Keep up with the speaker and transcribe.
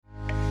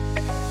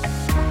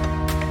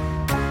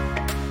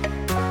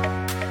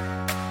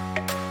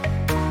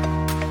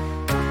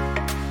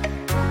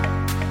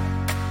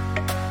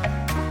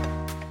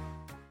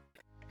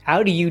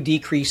How do you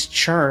decrease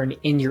churn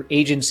in your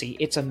agency?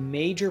 It's a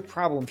major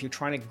problem if you're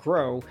trying to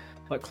grow,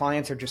 but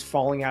clients are just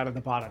falling out of the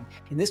bottom.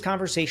 In this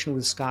conversation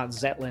with Scott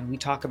Zetlan, we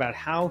talk about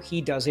how he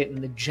does it and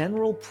the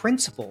general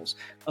principles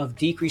of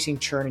decreasing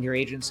churn in your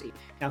agency.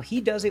 Now, he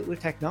does it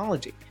with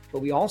technology, but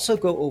we also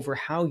go over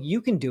how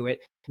you can do it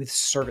with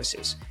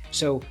services.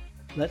 So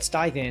let's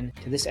dive in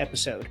to this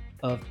episode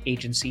of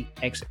Agency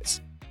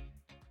Exits.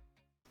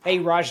 Hey,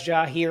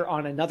 Rajja here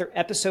on another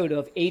episode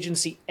of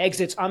Agency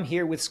Exits. I'm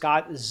here with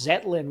Scott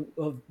Zetlan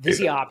of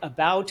Visiop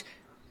about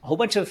a whole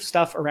bunch of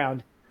stuff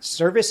around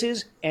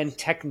services and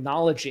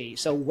technology.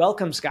 So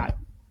welcome, Scott.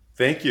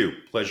 Thank you.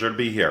 Pleasure to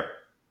be here.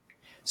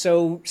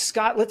 So,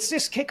 Scott, let's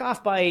just kick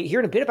off by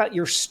hearing a bit about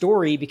your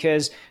story,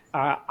 because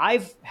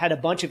I've had a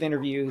bunch of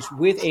interviews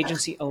with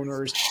agency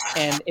owners,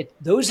 and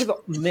those have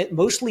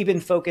mostly been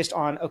focused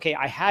on, okay,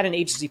 I had an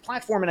agency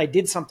platform and I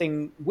did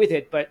something with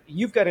it, but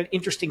you've got an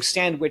interesting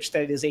sandwich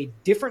that is a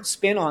different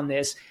spin on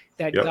this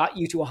that got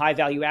you to a high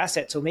value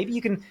asset. So maybe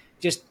you can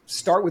just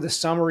start with a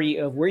summary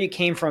of where you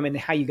came from and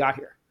how you got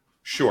here.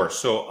 Sure.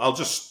 So I'll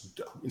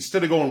just,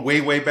 instead of going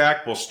way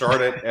back, we'll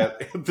start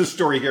at the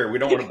story here. We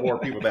don't want to bore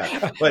people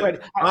back.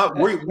 But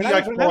when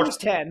I was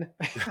 10.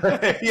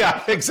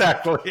 Yeah,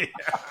 exactly.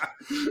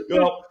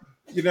 Well,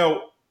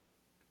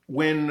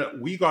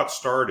 when we got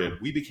started,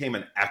 we became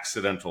an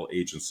accidental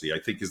agency, I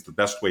think is the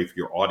best way for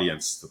your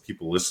audience, the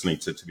people listening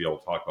to be able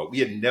to talk about. We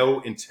had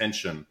no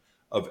intention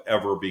of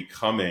ever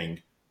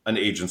becoming an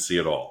agency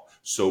at all.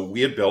 So we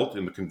had built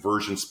in the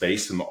conversion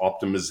space and the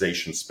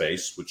optimization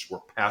space, which we're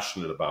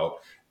passionate about,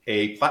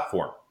 a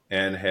platform,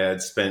 and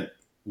had spent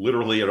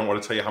literally, I don't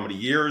want to tell you how many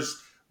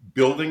years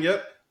building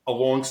it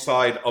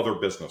alongside other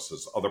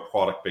businesses, other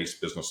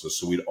product-based businesses.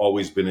 So we'd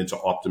always been into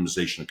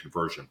optimization and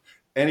conversion.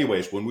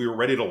 Anyways, when we were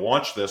ready to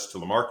launch this to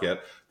the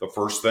market, the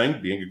first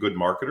thing, being a good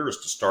marketer, is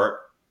to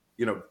start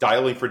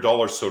dialing for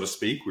dollars, so to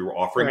speak. We were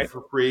offering it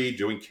for free,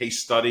 doing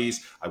case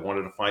studies. I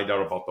wanted to find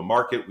out about the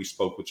market. We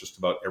spoke with just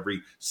about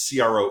every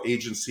CRO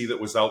agency that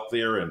was out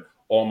there and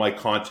all my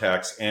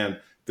contacts. And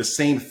the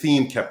same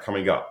theme kept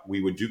coming up. We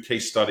would do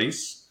case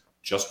studies,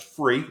 just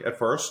free at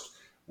first.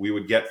 We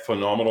would get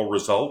phenomenal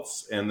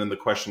results. And then the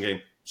question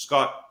came,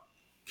 Scott,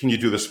 can you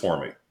do this for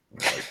me?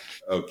 Like,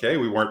 okay,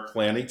 we weren't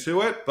planning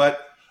to it,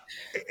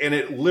 and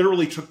it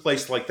literally took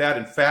place like that.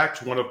 In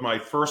fact, one of my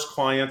first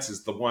clients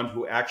is the one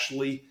who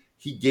actually,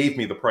 he gave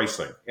me the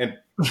pricing, and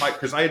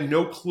because I had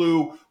no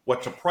clue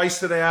what to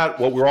price it at,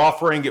 what we're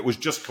offering. It was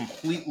just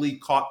completely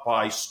caught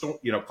by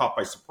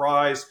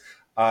surprise.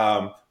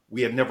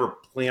 We had never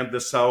planned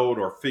this out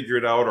or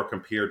figured out or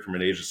compared from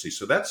an agency.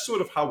 So that's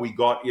sort of how we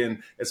got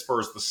in as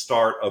far as the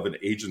start of an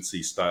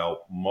agency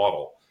style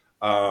model.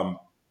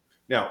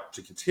 Now,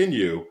 to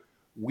continue,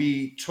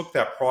 we took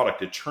that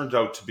product. It turned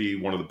out to be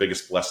one of the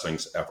biggest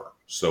blessings ever.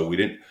 So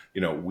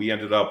we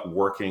ended up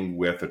working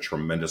with a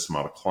tremendous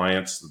amount of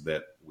clients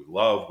that we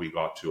love. We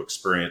got to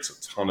experience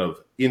a ton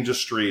of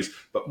industries,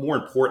 but more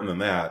important than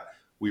that,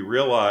 we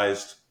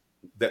realized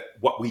that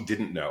what we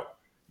didn't know,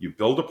 you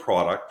build a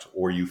product,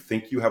 or you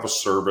think you have a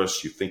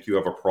service, you think you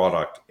have a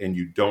product, and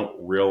you don't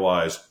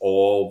realize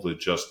all the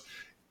just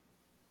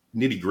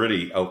nitty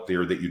gritty out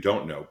there that you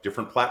don't know,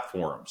 different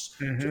platforms,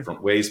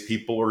 different ways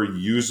people are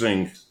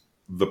using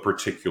the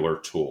particular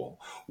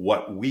tool.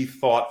 What we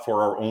thought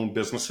for our own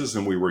businesses,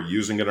 and we were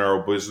using it in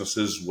our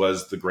businesses,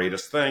 was the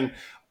greatest thing.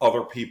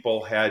 Other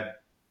people had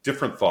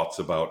different thoughts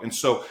about. And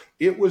so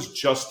it was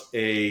just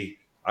I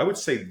would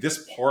say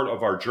this part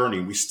of our journey,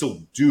 we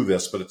still do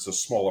this, but it's a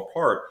smaller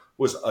part,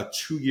 was a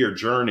 2-year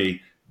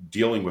journey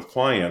dealing with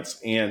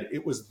clients. And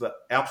it was the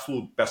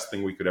absolute best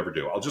thing we could ever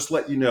do. I'll just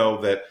let you know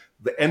that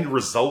the end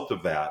result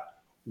of that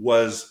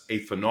was a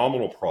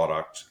phenomenal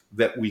product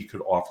that we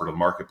could offer to the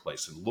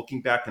marketplace. And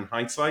looking back in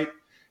hindsight,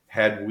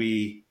 had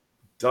we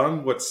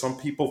done what some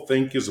people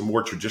think is a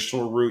more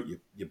traditional route,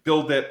 you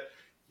build it,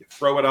 you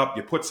throw it up,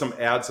 you put some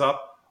ads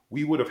up,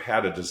 we would have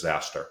had a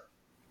disaster.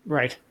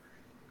 Right.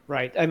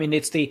 I mean,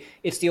 it's the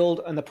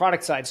old on the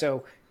product side.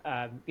 So,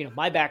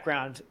 my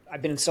background,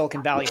 I've been in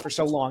Silicon Valley for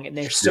so long, and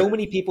there's so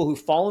many people who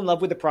fall in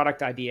love with the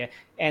product idea,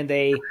 and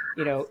they,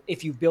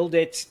 if you build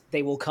it,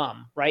 they will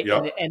come, right?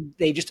 Yep. And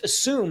they just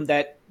assume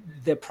that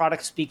the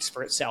product speaks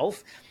for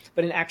itself,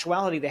 but in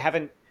actuality, they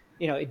haven't,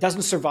 it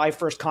doesn't survive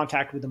first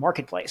contact with the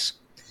marketplace.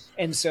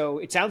 And so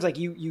it sounds like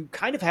you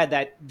kind of had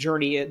that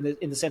journey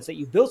in the sense that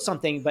you built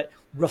something, but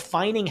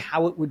refining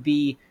how it would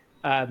be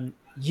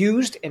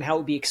used and how it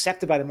would be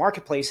accepted by the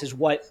marketplace is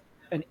what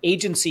an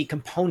agency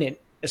component,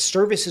 a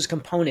services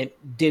component,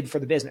 did for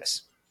the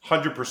business.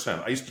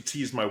 100%. I used to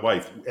tease my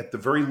wife. At the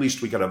very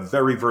least, we got a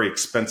very, very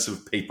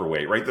expensive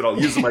paperweight, right? That I'll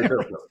use in my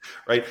business,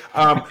 right?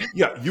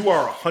 You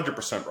are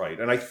 100% right.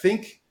 And I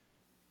think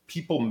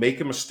people make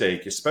a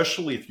mistake,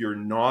 especially if you're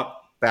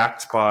not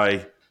backed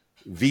by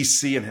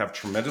VC and have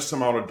tremendous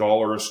amount of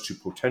dollars to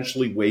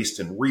potentially waste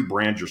and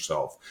rebrand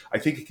yourself. I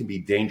think it can be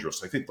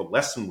dangerous. I think the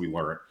lesson we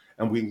learned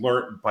and we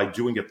learned by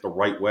doing it the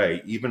right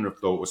way, even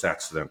if though it was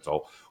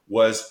accidental,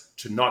 was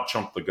to not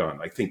jump the gun.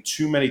 I think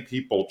too many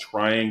people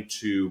trying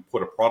to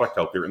put a product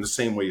out there in the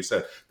same way you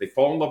said, they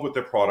fall in love with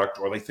their product,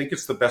 or they think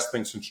it's the best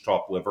thing since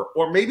chopped liver,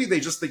 or maybe they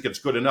just think it's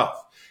good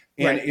enough.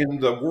 And Right. in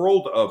the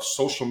world of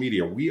social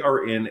media, we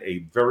are in a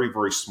very,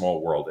 very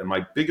small world. And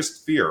my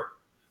biggest fear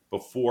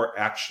before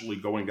actually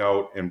going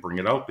out and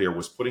bringing it out there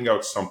was putting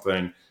out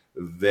something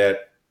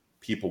that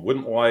people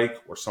wouldn't like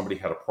or somebody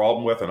had a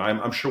problem with. And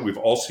I'm sure we've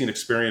all seen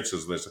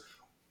experiences of this.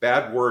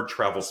 Bad word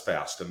travels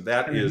fast. And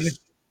that is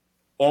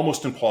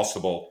almost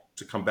impossible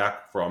to come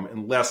back from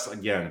unless,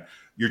 again,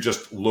 you're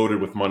just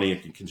loaded with money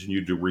and can continue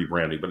to do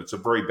rebranding. But it's a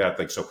very bad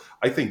thing. So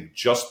I think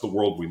just the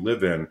world we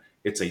live in,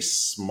 it's a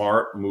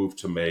smart move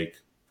to make,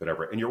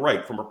 whatever. And you're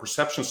right, from a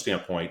perception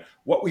standpoint,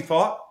 what we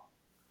thought,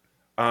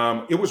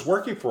 it was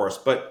working for us,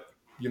 but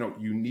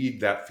you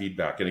need that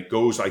feedback, and it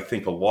goes, I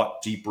think, a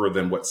lot deeper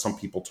than what some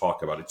people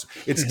talk about.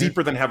 It's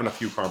deeper than having a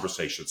few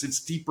conversations. It's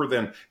deeper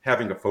than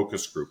having a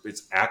focus group.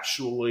 It's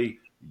actually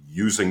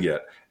using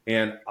it.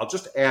 And I'll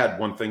just add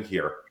one thing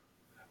here.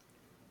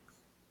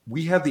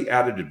 We had the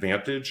added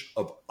advantage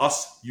of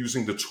us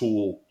using the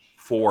tool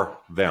for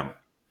them.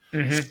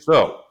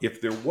 So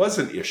if there was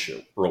an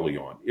issue early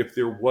on, if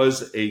there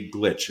was a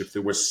glitch, if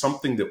there was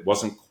something that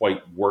wasn't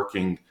quite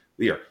working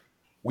there,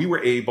 we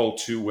were able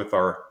to, with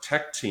our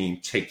tech team,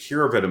 take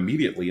care of it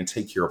immediately and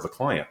take care of the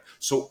client.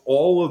 So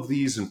all of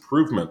these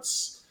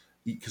improvements,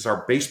 because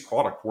our base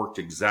product worked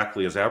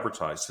exactly as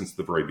advertised since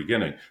the very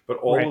beginning, but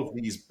all of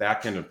these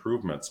back-end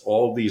improvements,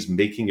 all of these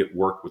making it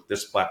work with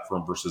this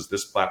platform versus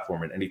this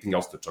platform and anything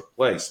else that took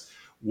place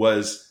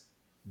was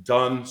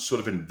done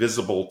sort of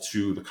invisible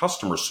to the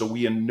customer. So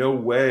we in no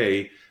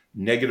way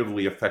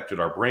negatively affected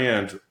our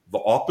brand.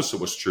 The opposite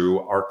was true.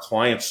 Our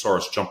clients saw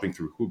us jumping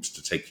through hoops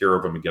to take care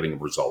of them and getting them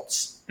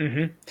results.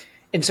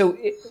 And so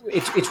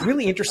it's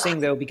really interesting,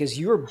 though, because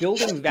you're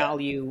building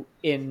value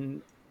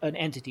in an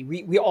entity.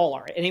 We all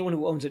are. Anyone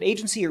who owns an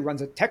agency or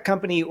runs a tech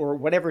company or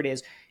whatever it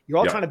is, you're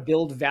all trying to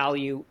build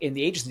value in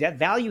the agency. That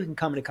value can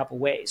come in a couple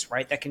of ways,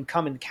 right? That can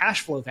come in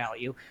cash flow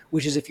value,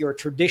 which is if you're a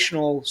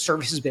traditional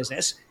services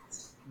business,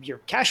 you're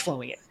cash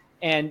flowing it,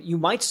 and you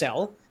might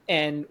sell,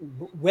 and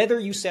whether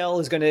you sell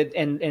is going to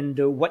and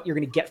what you're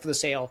going to get for the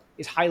sale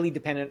is highly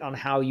dependent on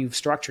how you've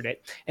structured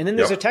it. And then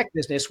there's a tech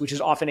business, which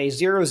is often a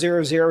 0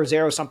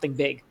 something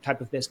big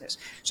type of business.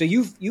 So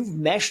you've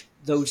meshed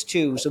those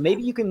two. So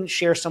maybe you can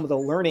share some of the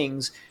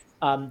learnings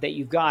that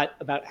you've got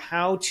about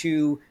how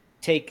to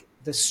take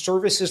the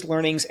services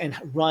learnings and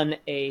run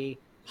a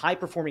high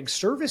performing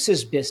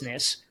services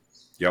business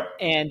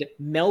and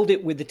meld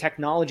it with the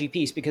technology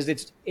piece, because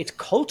it's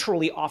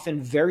culturally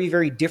often very,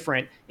 very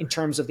different in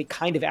terms of the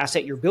kind of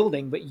asset you're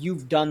building, but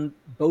you've done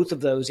both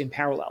of those in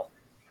parallel.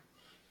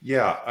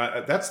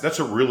 Yeah, that's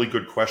a really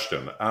good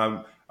question.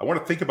 I want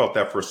to think about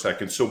that for a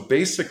second. So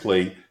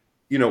basically,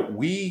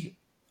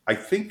 I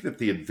think that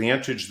the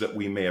advantage that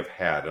we may have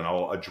had, and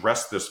I'll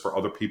address this for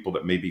other people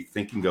that may be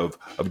thinking of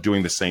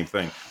doing the same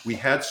thing, we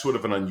had sort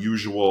of an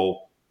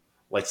unusual,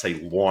 let's say,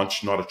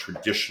 launch, not a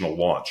traditional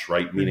launch,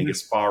 right? Meaning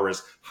as far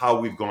as how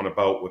we've gone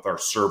about with our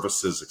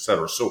services, et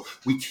cetera. So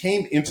we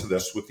came into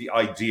this with the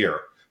idea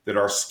that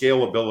our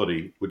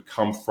scalability would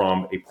come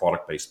from a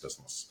product-based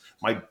business.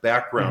 My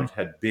background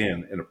had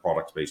been in a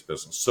product-based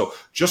business. So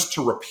just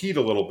to repeat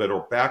a little bit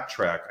or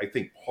backtrack, I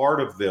think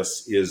part of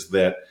this is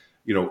that,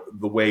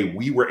 the way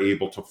we were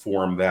able to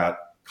form that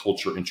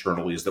culture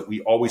internally is that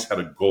we always had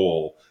a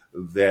goal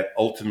that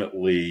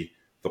ultimately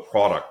the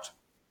product,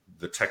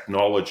 the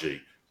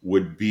technology,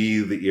 would be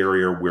the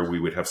area where we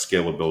would have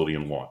scalability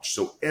and launch.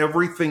 So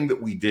everything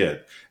that we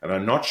did, and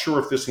I'm not sure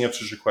if this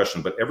answers your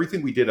question, but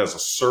everything we did as a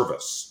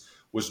service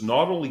was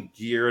not only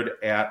geared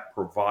at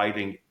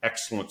providing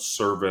excellent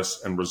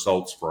service and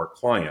results for our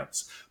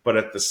clients, but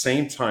at the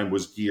same time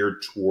was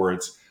geared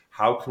towards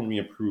how can we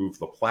improve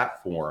the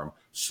platform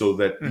so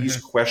that these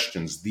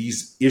questions,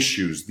 these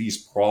issues, these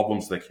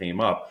problems that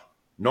came up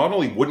not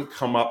only wouldn't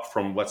come up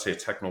from, let's say, a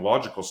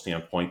technological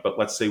standpoint, but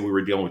let's say we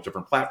were dealing with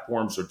different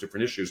platforms or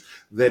different issues,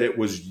 that it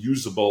was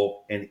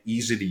usable and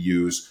easy to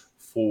use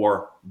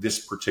for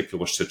this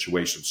particular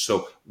situation.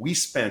 So we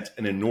spent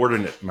an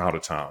inordinate amount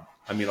of time.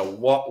 I mean, a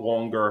lot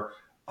longer.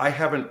 I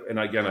haven't, and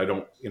again, I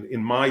don't,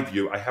 in my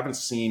view, I haven't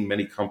seen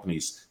many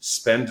companies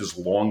spend as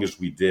long as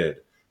we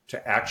did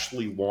to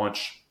actually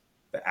launch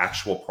the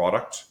actual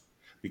product.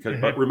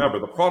 Because, but remember,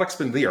 the product's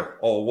been there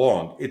all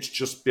along. It's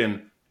just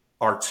been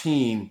our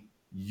team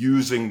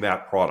using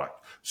that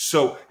product.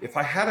 So if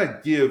I had to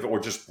give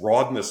or just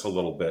broaden this a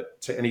little bit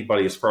to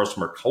anybody as far as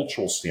from a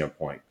cultural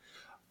standpoint,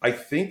 I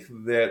think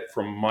that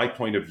from my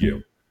point of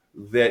view,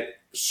 that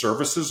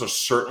services are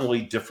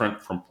certainly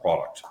different from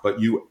product, but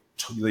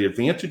the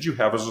advantage you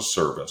have as a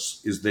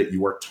service is that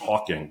you are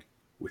talking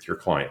with your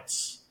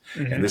clients.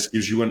 And this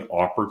gives you an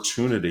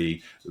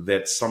opportunity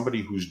that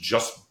somebody who's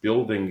just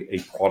building a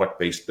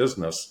product-based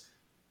business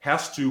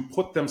has to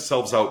put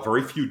themselves out.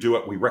 Very few do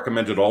it. We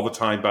recommend it all the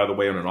time, by the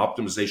way, on an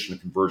optimization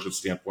and conversion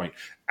standpoint,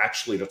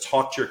 actually to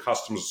talk to your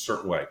customers a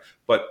certain way.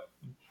 But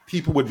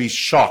people would be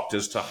shocked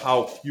as to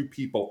how few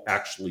people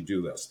actually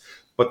do this.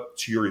 But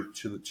to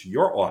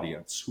your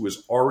audience, who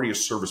is already a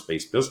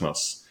service-based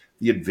business,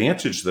 the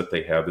advantage that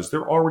they have is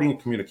they're already in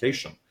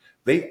communication.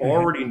 They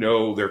already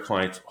know their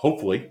clients,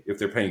 hopefully, if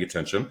they're paying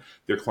attention,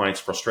 their clients'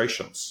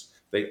 frustrations.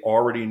 They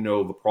already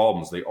know the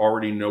problems. They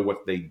already know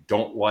what they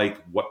don't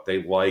like, what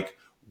they like,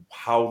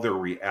 how they're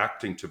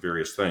reacting to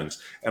various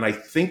things. And I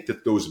think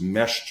that those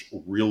meshed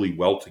really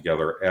well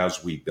together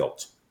as we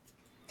built.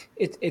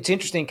 It's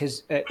interesting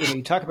because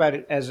you talk about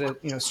it as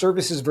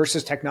services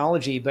versus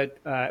technology, but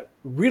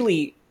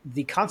really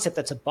the concept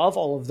that's above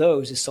all of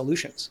those is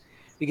solutions.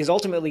 Because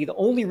ultimately, the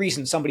only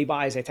reason somebody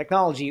buys a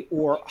technology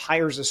or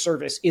hires a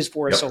service is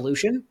for a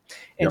solution.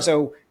 And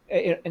so,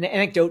 an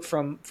anecdote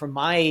from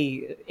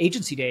my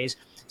agency days.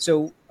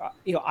 So,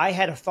 I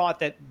had a thought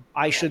that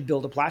I should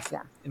build a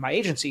platform in my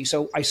agency.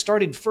 So I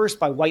started first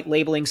by white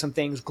labeling some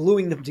things,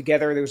 gluing them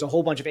together. There was a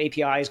whole bunch of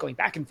APIs going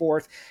back and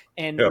forth,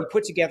 and we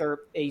put together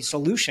a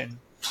solution.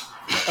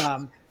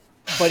 But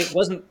it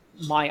wasn't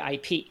my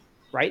IP,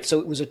 right? So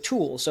it was a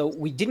tool. So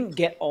we didn't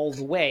get all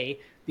the way,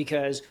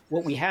 because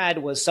what we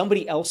had was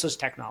somebody else's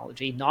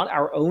technology, not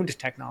our own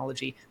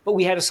technology, but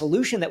we had a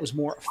solution that was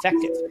more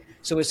effective.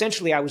 So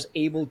essentially, I was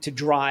able to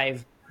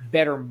drive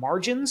better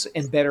margins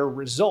and better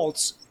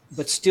results,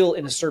 but still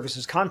in a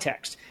services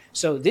context.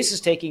 So this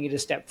is taking it a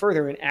step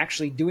further and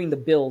actually doing the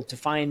build to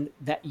find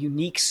that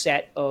unique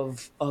set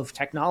of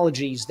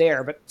technologies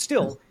there, but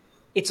still,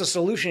 it's a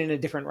solution in a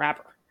different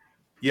wrapper.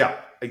 Yeah,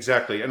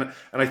 exactly. And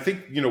I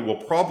think, we'll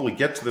probably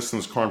get to this in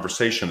this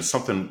conversation. It's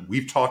something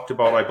we've talked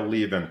about, I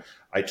believe, and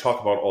I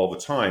talk about all the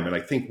time. And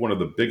I think one of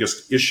the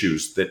biggest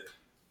issues that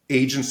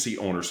agency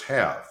owners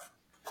have,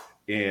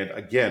 and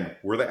again,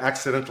 we're the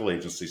accidental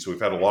agency, so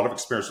we've had a lot of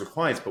experience with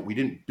clients, but we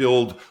didn't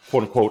build,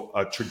 quote unquote,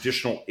 a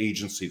traditional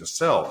agency to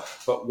sell.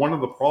 But one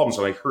of the problems,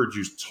 and I heard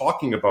you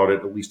talking about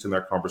it, at least in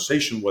that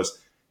conversation,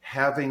 was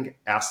having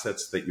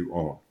assets that you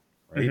own,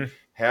 right? Mm-hmm.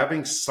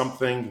 Having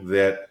something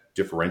that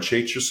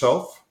differentiates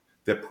yourself,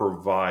 that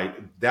provide,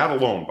 that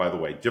alone, by the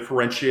way,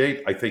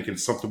 differentiate, I think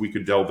is something we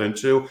could delve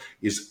into,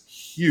 is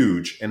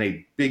huge and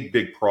a big,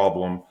 big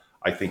problem,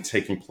 I think,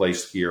 taking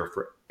place here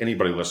for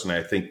anybody listening.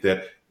 I think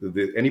that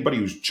anybody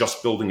who's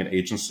just building an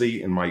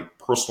agency, in my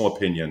personal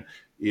opinion,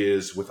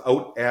 is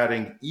without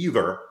adding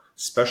either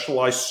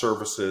specialized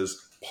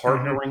services,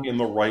 partnering in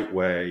the right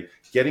way,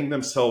 getting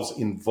themselves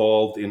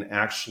involved in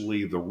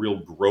actually the real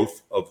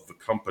growth of the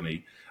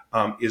company,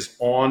 is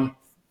on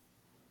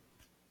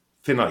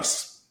thin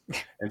ice.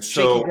 And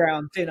so, shaky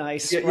ground, thin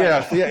ice.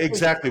 Yeah,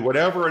 exactly.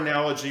 Whatever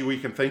analogy we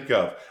can think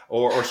of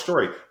or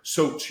story.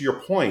 So to your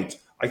point,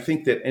 I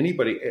think that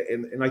anybody,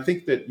 and I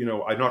think that,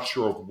 I'm not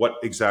sure of what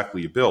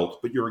exactly you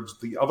built, but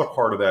the other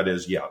part of that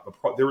is,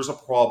 there is a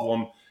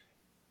problem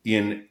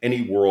in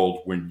any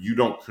world when you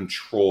don't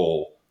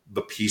control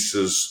the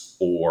pieces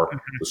or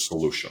the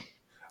solution.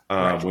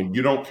 When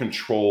you don't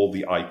control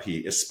the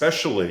IP,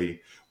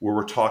 especially where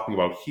we're talking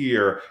about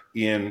here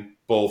in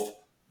both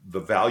the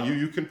value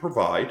you can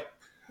provide,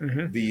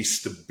 the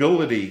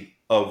stability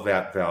of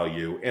that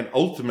value, and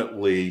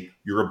ultimately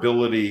your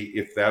ability,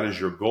 if that is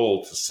your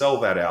goal, to sell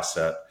that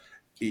asset.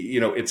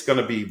 It's going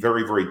to be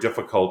very, very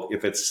difficult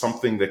if it's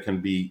something that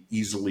can be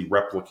easily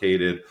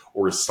replicated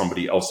or is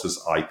somebody else's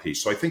IP.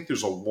 So I think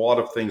there's a lot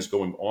of things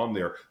going on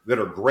there that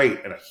are great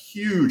and a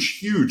huge,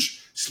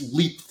 huge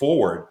leap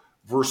forward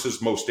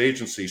versus most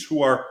agencies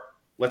who are,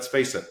 let's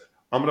face it,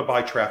 I'm going to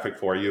buy traffic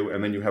for you,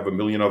 and then you have a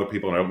million other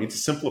people. And I don't mean to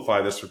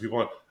simplify this for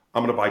people.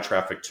 I'm going to buy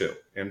traffic too.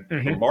 And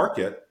the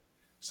market,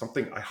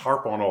 something I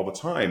harp on all the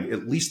time,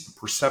 at least the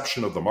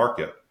perception of the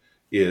market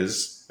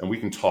is, and we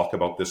can talk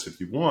about this if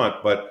you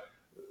want, but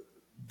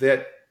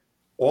that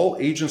all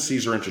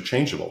agencies are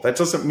interchangeable. That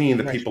doesn't mean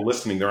that people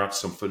listening, there aren't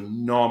some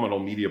phenomenal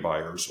media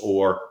buyers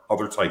or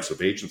other types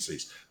of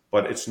agencies,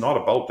 but it's not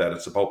about that.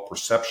 It's about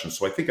perception.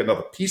 So I think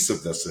another piece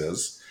of this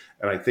is,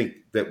 and I think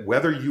that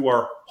whether you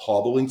are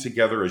hobbling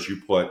together, as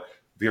you put,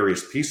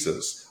 various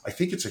pieces, I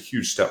think it's a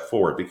huge step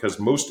forward, because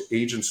most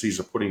agencies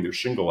are putting their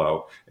shingle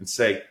out and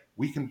say,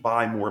 we can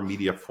buy more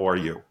media for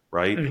you,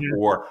 right?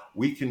 Or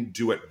we can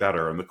do it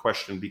better. And the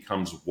question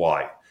becomes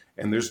why?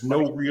 And there's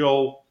no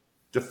real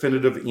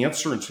definitive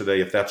answer in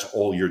today if that's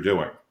all you're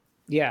doing.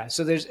 Yeah,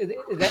 so there's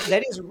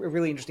that is a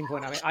really interesting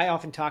point. I mean, I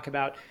often talk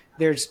about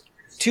there's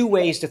two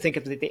ways to think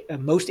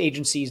of most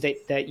agencies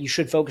that you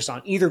should focus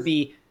on, either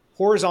be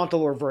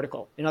horizontal or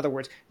vertical. In other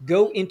words,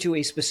 go into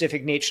a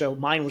specific niche. So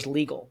mine was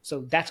legal.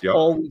 So that's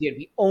all we did.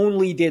 We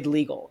only did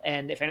legal.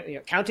 And if an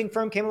accounting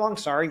firm came along,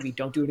 sorry, we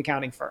don't do an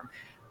accounting firm.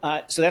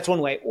 So that's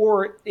one way.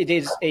 Or it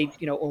is a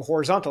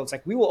horizontal. It's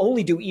like, we will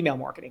only do email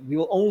marketing. We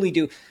will only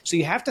do. So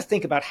you have to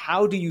think about,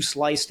 how do you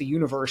slice the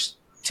universe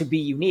to be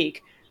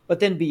unique? But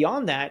then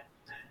beyond that,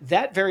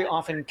 that very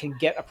often can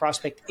get a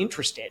prospect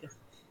interested.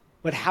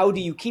 But how do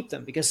you keep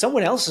them? Because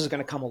someone else is going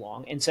to come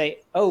along and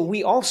say, oh,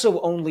 we also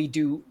only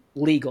do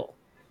legal.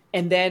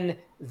 And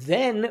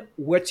then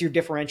what's your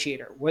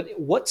differentiator?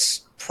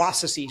 What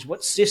processes,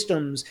 what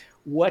systems,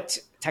 what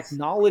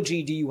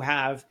technology do you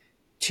have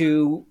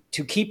to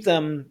keep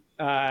them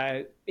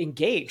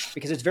engaged,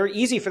 because it's very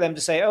easy for them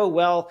to say, oh,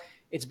 well,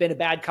 it's been a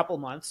bad couple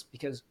months,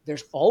 because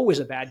there's always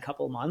a bad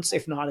couple months,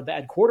 if not a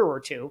bad quarter or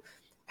two.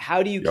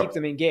 How do you keep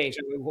them engaged?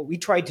 What we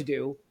tried to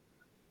do,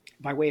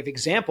 by way of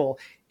example,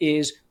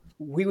 is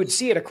we would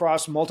see it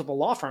across multiple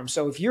law firms.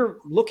 So if you're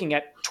looking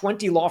at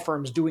 20 law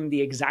firms doing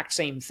the exact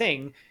same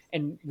thing,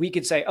 and we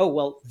could say, oh,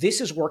 well,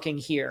 this is working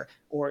here,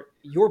 or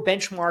your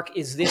benchmark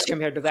is this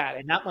compared to that.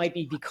 And that might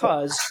be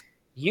because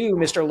you,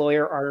 Mr.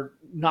 Lawyer, are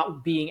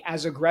not being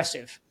as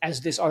aggressive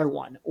as this other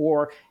one,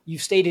 or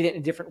you've stated it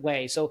in a different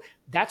way. So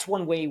that's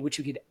one way in which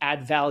you could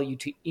add value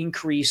to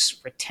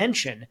increase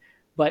retention.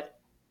 But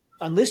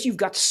unless you've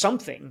got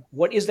something,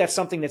 what is that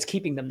something that's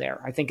keeping them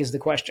there, I think is the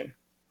question.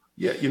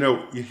 Yeah,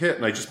 you hit,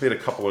 and I just made a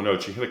couple of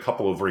notes, you hit a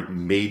couple of very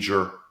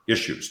major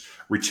issues.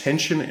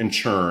 Retention and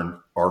churn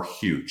are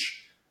huge.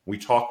 We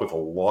talk with a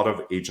lot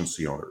of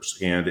agency owners,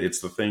 and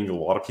it's the thing a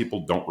lot of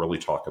people don't really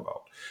talk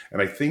about.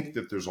 And I think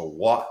that there's a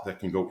lot that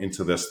can go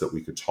into this that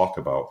we could talk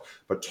about.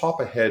 But top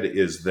ahead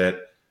is that,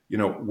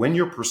 when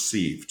you're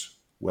perceived,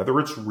 whether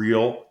it's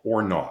real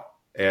or not,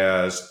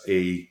 as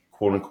a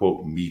quote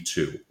unquote me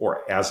too,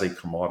 or as a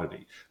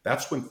commodity,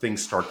 that's when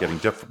things start getting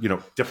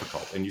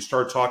difficult. And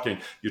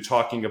you're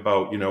talking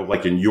about,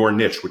 like in your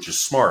niche, which is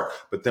smart.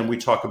 But then we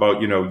talk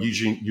about,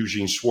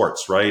 Eugene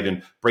Schwartz, right?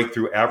 And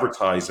breakthrough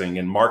advertising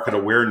and market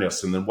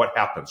awareness. And then what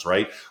happens,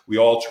 right?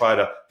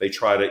 They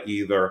try to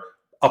either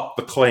up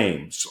the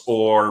claims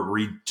or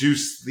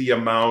reduce the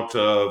amount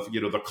of,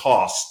 the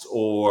cost,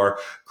 or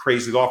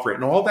crazy offer.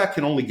 And all that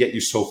can only get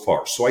you so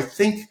far. So I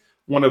think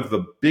one of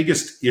the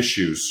biggest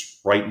issues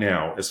right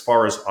now, as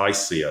far as I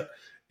see it,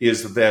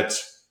 is that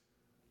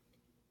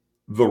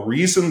the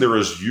reason there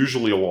is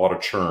usually a lot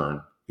of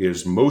churn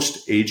is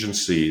most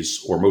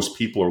agencies, or most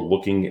people, are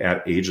looking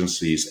at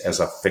agencies as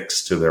a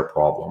fix to their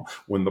problem,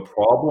 when the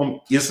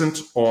problem isn't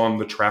on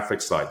the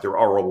traffic side. There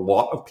are a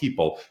lot of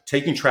people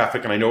taking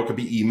traffic, and I know it could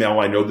be email.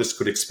 I know this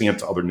could expand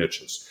to other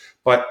niches,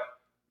 but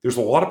there's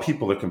a lot of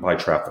people that can buy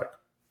traffic.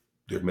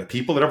 There are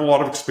people that have a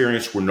lot of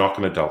experience. We're not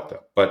going to doubt them,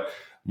 but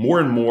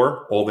more and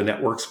more, all the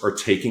networks are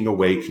taking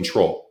away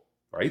control,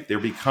 right? They're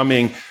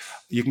becoming,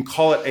 you can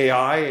call it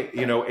AI,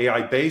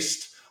 AI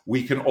based.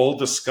 We can all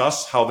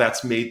discuss how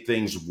that's made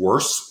things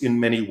worse in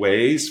many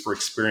ways for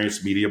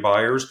experienced media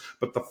buyers.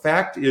 But the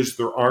fact is,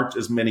 there aren't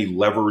as many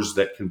levers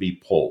that can be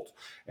pulled.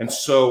 And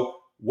so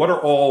what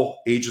are all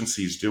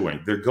agencies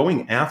doing? They're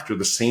going after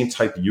the same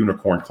type of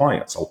unicorn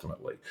clients,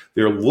 ultimately.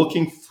 They're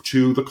looking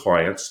to the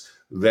clients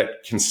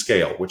that can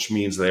scale, which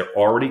means they're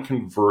already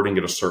converting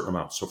at a certain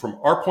amount. So from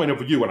our point of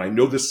view, and I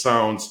know this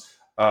sounds,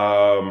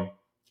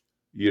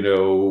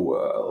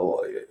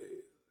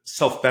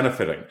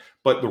 self-benefiting,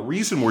 but the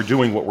reason we're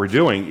doing what we're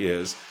doing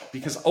is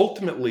because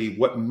ultimately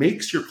what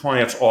makes your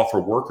client's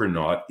offer work or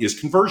not is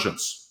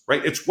conversions,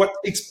 right? It's what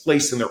takes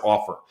place in their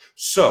offer.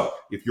 So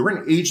if you're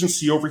an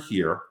agency over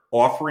here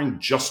offering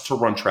just to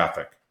run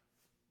traffic,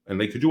 and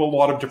they could do a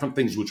lot of different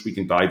things, which we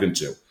can dive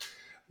into,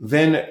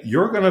 then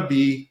you're going to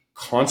be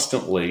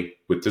constantly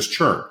with this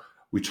churn.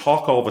 We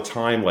talk all the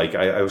time. Like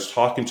I was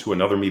talking to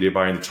another media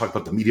buyer, and they talk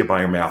about the media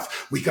buyer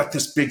math. We got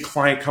this big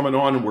client coming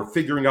on, and we're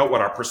figuring out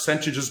what our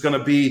percentage is going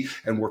to be,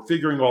 and we're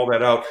figuring all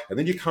that out. And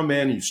then you come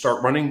in and you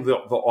start running the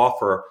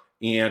offer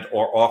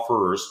or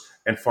offerers,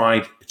 and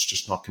find it's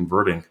just not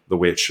converting the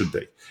way it should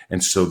be.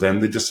 And so then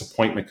the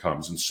disappointment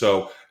comes. And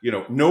so,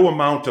 no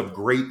amount of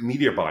great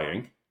media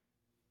buying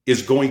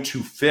is going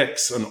to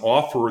fix an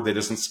offer that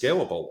isn't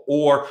scalable,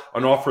 or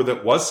an offer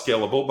that was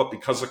scalable, but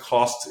because of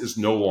costs is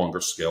no longer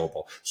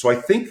scalable. So I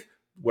think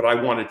what I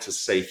wanted to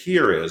say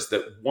here is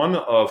that one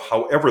of,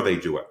 however they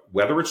do it,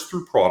 whether it's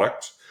through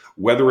product,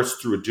 whether it's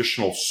through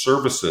additional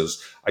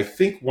services, I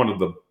think one of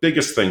the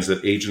biggest things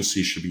that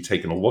agencies should be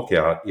taking a look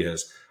at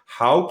is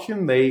how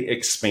can they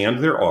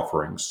expand their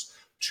offerings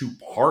to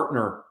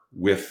partner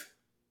with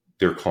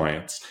their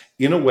clients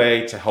in a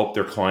way to help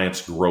their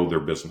clients grow their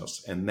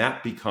business. And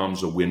that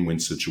becomes a win-win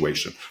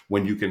situation.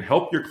 When you can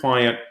help your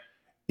client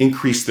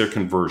increase their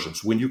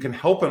conversions, when you can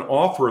help an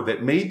offer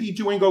that may be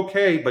doing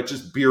okay, but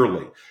just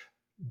barely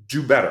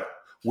do better,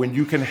 when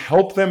you can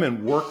help them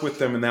and work with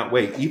them in that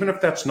way, even if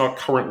that's not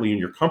currently in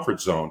your comfort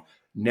zone,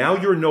 now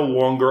you're no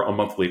longer a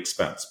monthly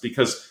expense.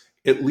 Because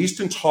at least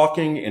in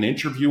talking and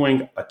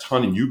interviewing a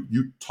ton, and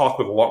you talk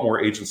with a lot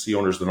more agency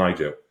owners than I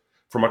do,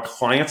 from a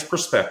client's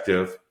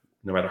perspective,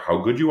 no matter how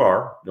good you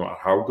are, no matter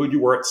how good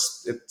you are at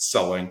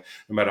selling,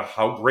 no matter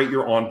how great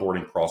your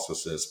onboarding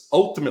process is,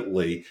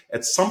 ultimately,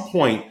 at some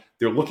point,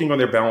 they're looking on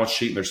their balance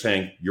sheet and they're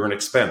saying, you're an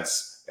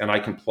expense, and I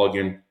can plug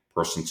in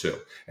person two.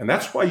 And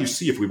that's why you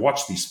see, if we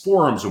watch these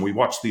forums and we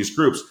watch these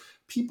groups,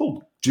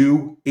 people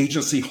do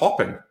agency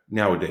hopping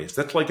nowadays.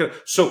 That's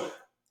so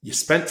you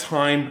spent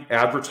time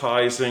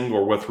advertising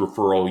or with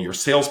referral, your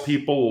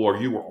salespeople, or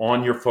you were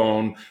on your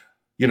phone,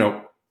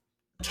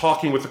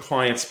 talking with the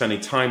client, spending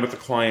time with the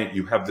client,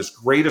 you have this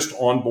greatest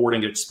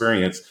onboarding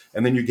experience,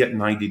 and then you get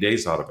 90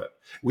 days out of it.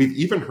 We've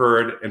even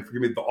heard, and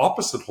forgive me, the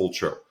opposite hold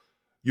true.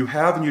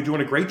 And you're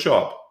doing a great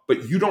job,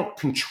 but you don't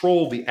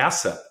control the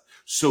asset.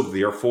 So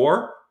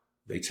therefore,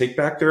 they take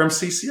back their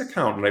MCC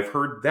account. And I've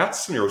heard that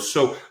scenario.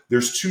 So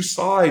there's two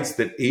sides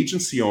that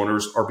agency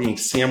owners are being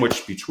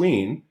sandwiched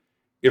between.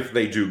 If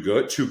they do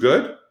good, too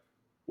good,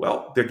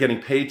 well, they're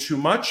getting paid too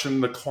much.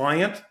 And the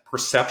client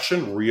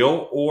perception,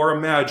 real or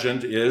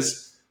imagined,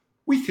 is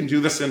we can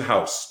do this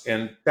in-house,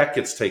 and that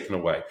gets taken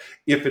away.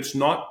 If it's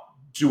not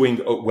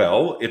doing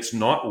well, it's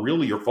not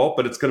really your fault,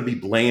 but it's going to be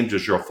blamed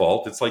as your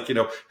fault. It's like,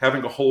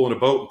 having a hole in a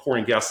boat and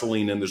pouring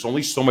gasoline in. There's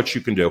only so much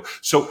you can do.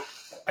 So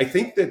I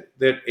think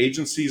that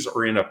agencies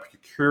are in a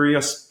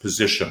precarious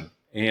position,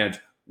 and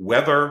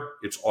whether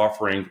it's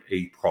offering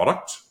a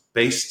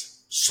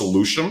product-based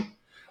solution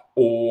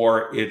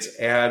or it's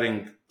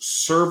adding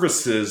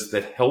services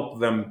that help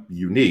them be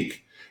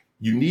unique,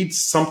 you need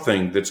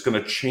something that's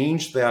going to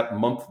change that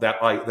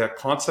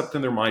concept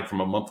in their mind from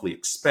a monthly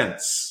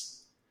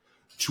expense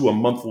to a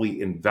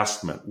monthly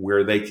investment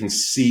where they can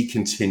see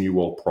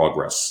continual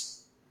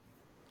progress.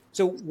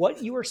 So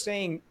what you are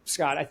saying,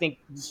 Scott, I think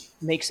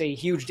makes a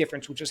huge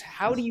difference, which is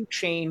how do you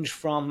change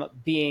from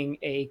being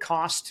a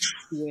cost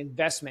to an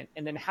investment?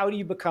 And then how do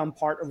you become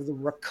part of the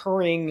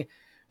recurring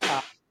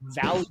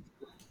value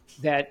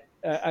that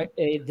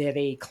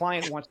a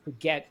client wants to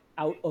get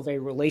out of a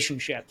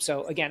relationship?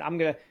 So again, I'm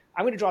going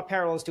to draw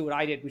parallels to what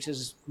I did, which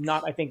is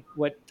not, I think,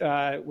 what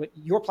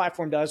your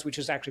platform does, which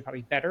is actually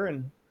probably better,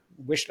 and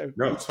wished I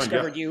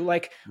discovered you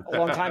like a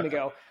long time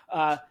ago.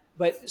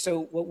 But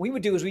so what we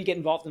would do is we get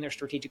involved in their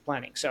strategic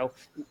planning. So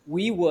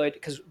we would,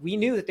 because we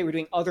knew that they were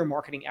doing other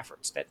marketing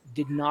efforts that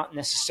did not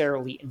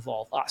necessarily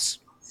involve us.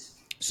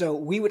 So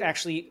we would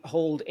actually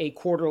hold a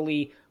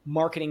quarterly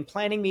marketing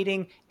planning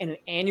meeting and an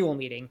annual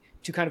meeting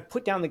to kind of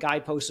put down the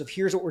guideposts of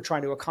here's what we're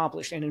trying to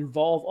accomplish and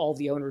involve all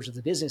the owners of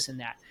the business in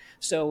that.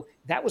 So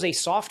that was a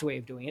soft way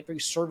of doing it, very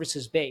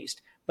services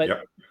based.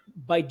 But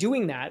by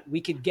doing that, we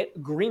could get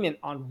agreement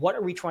on what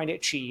are we trying to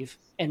achieve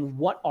and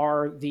what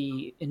are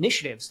the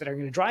initiatives that are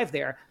going to drive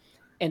there,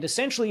 and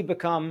essentially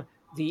become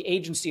the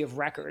agency of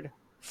record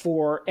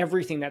for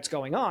everything that's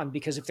going on.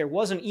 Because if there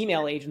was an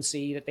email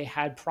agency that they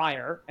had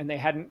prior and they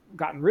hadn't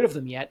gotten rid of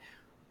them yet,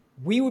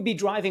 we would be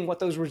driving what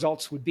those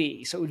results would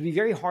be. So it would be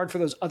very hard for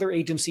those other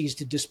agencies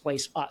to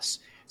displace us.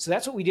 So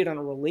that's what we did on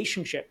a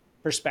relationship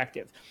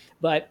perspective.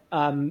 But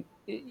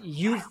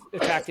you've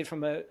attacked it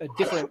from a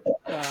different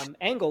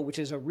angle, which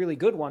is a really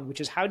good one,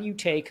 which is how do you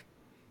take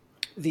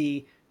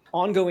the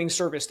ongoing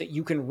service that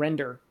you can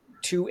render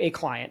to a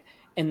client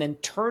and then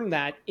turn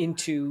that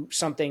into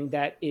something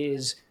that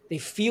is they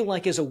feel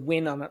like is a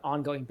win on an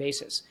ongoing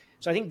basis.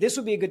 So I think this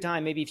would be a good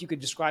time, maybe if you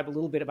could describe a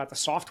little bit about the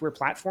software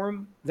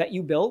platform that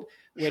you build,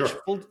 which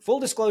full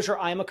disclosure,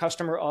 I am a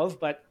customer of,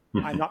 but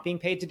I'm not being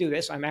paid to do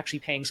this. I'm actually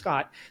paying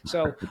Scott.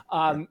 So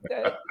I'm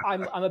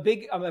a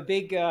big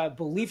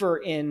believer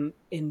in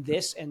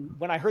this. And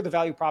when I heard the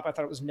value prop, I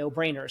thought it was no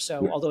brainer.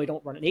 So although I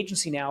don't run an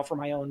agency now for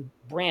my own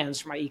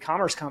brands, for my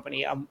e-commerce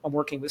company, I'm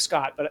working with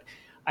Scott. But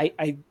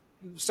I'm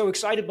so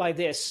excited by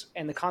this,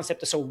 and the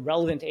concept is so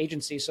relevant to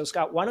agencies. So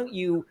Scott, why don't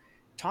you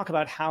talk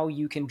about how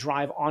you can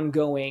drive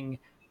ongoing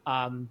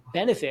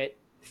benefit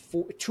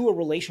to a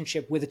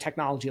relationship with a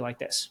technology like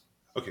this?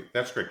 Okay,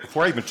 that's great.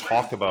 Before I even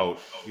talk about,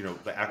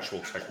 the actual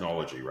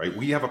technology, right?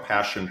 We have a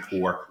passion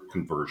for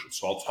conversion.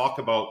 So I'll talk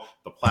about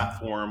the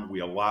platform.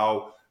 We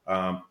allow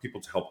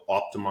people to help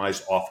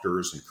optimize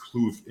offers,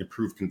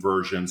 improve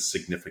conversions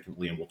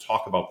significantly, and we'll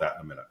talk about that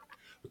in a minute.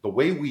 But the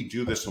way we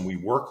do this, and we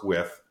work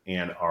with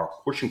and are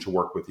pushing to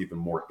work with even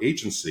more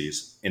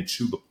agencies, and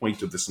to the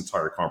point of this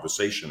entire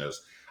conversation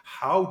is,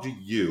 how do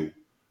you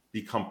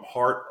become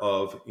part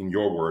of, in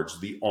your words,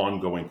 the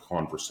ongoing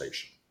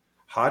conversation?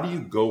 How do you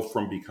go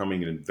from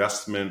becoming an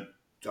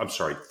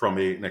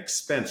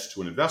expense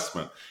to an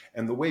investment?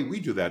 And the way we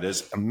do that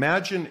is,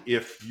 imagine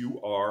if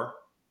you are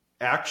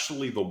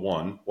actually the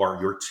one, or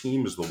your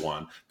team is the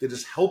one, that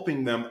is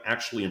helping them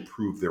actually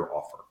improve their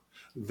offer.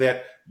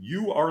 That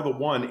you are the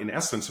one, in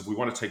essence, if we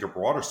want to take a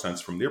broader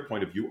sense from their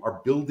point of view,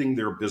 are building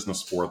their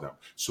business for them.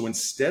 So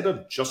instead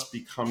of just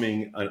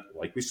becoming,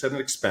 like we said, an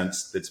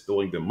expense that's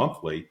billing them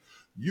monthly,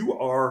 you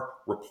are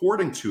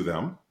reporting to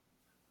them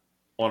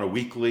on a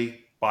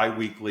weekly,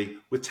 bi-weekly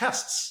with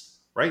tests,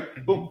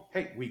 right? Boom.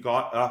 Hey, we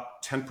got a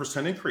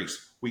 10%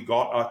 increase. We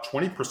got a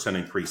 20%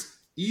 increase.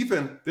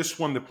 Even this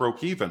one that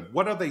broke even,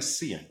 what are they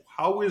seeing?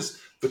 How is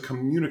the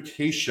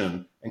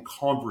communication and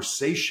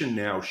conversation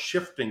now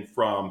shifting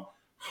from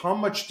how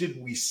much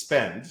did we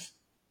spend,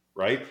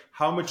 right?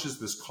 How much is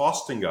this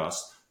costing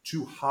us,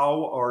 to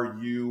how are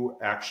you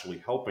actually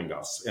helping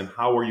us, and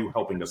how are you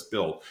helping us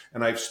build?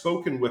 And I've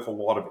spoken with a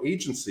lot of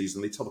agencies,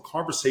 and they tell the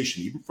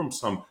conversation, even from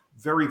some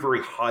very,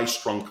 very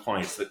high-strung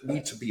clients that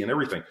need to be in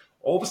everything,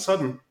 all of a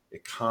sudden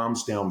it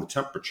calms down the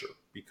temperature.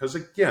 Because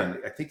again,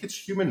 I think it's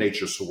human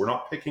nature, so we're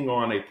not picking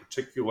on a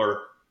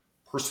particular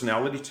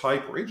personality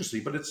type or agency,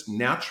 but it's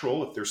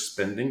natural if they're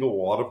spending a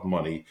lot of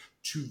money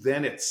to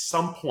then at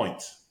some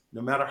point,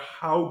 no matter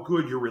how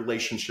good your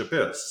relationship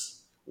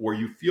is, or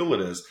you feel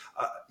it is,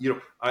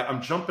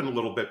 I'm jumping a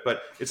little bit,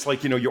 but it's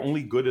like, you're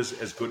only good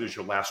as good as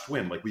your last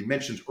win. Like we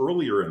mentioned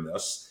earlier in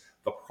this,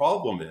 the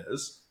problem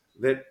is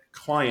that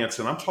clients,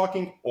 and I'm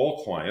talking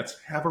all clients,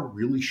 have a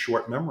really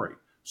short memory.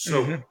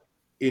 So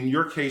in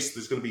your case,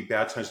 there's going to be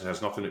bad times. It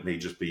has nothing. It may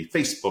just be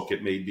Facebook.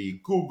 It may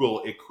be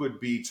Google. It could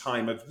be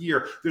time of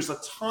year. There's a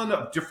ton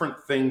of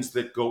different things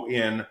that go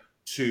in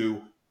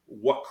to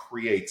what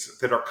creates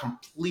that are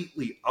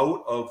completely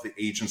out of the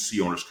agency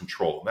owner's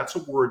control. And that's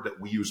a word that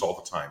we use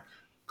all the time,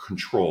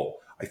 control.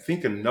 I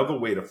think another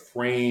way to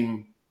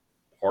frame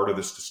part of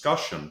this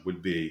discussion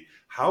would be,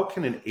 how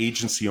can an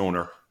agency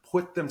owner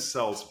put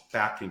themselves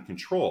back in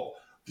control?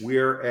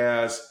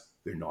 Whereas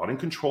they're not in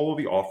control of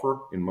the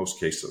offer in most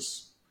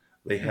cases.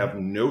 They have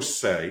no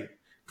say.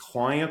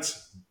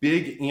 Clients,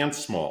 big and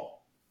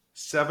small,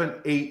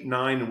 7, 8,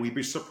 9, and we'd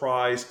be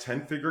surprised,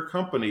 10-figure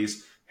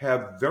companies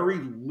have very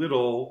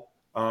little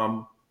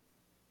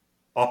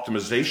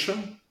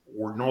optimization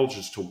or knowledge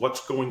as to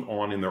what's going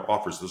on in their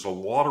offers. There's a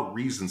lot of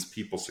reasons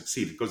people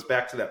succeed. It goes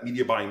back to that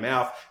media buying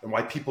math and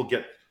why people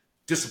get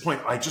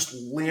disappointed. I just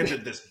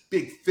landed this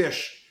big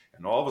fish,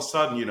 and all of a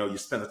sudden, you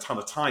spend a ton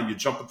of time, you're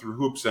jumping through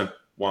hoops and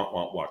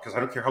want. Because I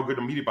don't care how good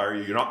a media buyer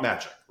you're not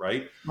magic,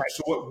 right?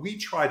 So what we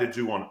try to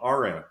do on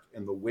our end,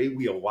 and the way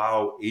we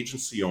allow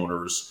agency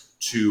owners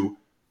to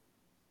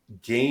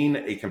gain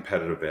a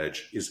competitive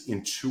edge, is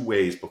in 2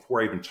 ways.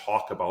 Before I even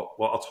talk about,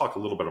 I'll talk a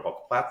little bit about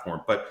the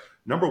platform. But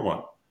number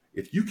one,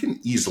 if you can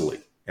easily,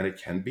 and it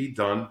can be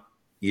done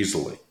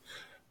easily,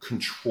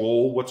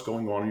 control what's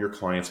going on in your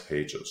clients'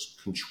 pages,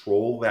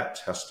 control that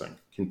testing,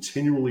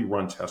 continually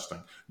run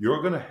testing,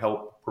 you're going to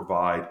help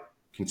provide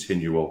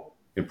continual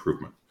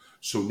improvement.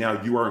 So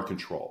now you are in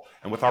control.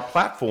 And with our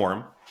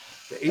platform,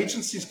 the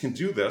agencies can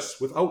do this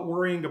without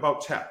worrying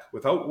about tech,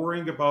 without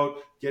worrying about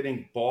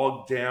getting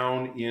bogged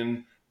down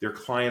in their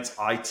client's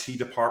IT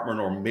department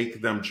or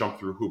make them jump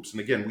through hoops. And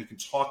again, we can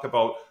talk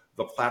about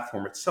the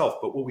platform itself,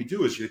 but what we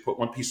do is you put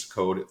one piece of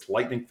code, it's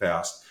lightning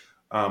fast.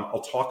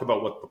 I'll talk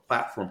about what the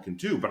platform can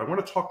do, but I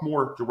want to talk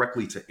more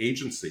directly to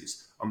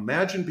agencies.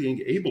 Imagine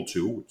being able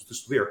to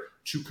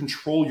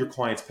control your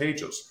clients'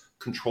 pages,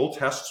 control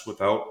tests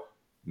without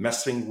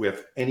messing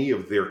with any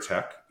of their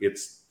tech.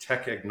 It's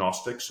tech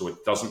agnostic, so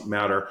it doesn't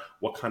matter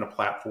what kind of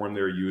platform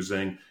they're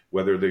using,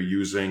 whether they're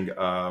using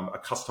a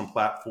custom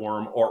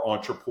platform or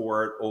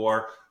Entreport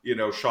or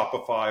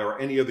Shopify or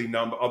any of the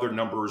other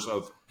numbers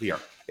of here.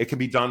 It can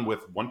be done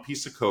with one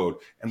piece of code.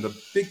 And the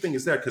big thing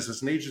is that, because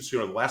as an agency,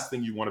 the last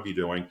thing you want to be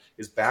doing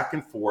is back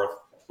and forth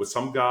with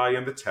some guy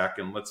in the tech.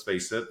 And let's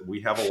face it,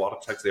 we have a lot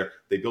of techs there.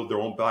 They build their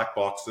own black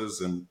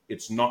boxes, and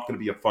it's not going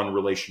to be a fun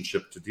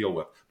relationship to deal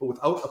with. But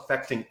without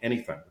affecting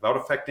anything, without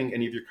affecting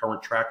any of your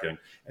current tracking,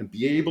 and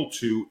be able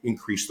to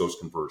increase those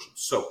conversions.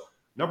 So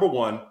number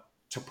one,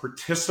 to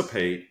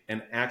participate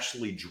and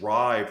actually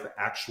drive the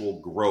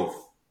actual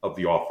growth of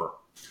the offer.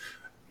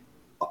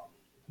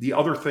 The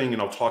other thing,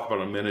 and I'll talk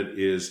about in a minute,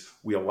 is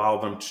we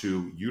allow them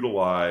to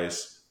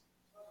utilize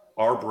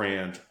our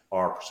brand,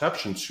 our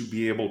perception, to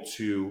be able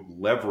to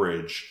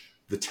leverage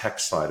the tech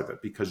side of it,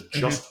 because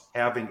just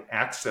having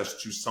access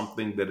to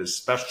something that is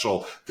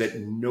special that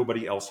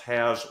nobody else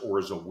has or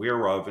is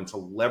aware of, and to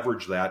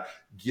leverage that,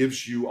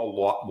 gives you a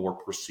lot more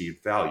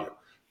perceived value.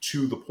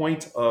 To the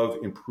point of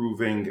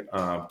improving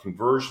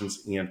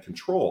conversions and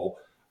control,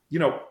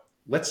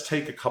 let's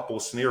take a couple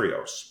of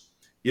scenarios.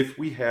 If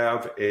we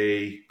have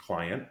a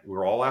client,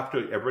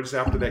 everybody's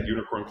after that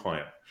unicorn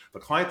client. The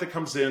client that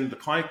comes in, the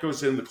client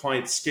goes in, the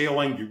client's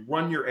scaling, you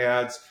run your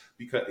ads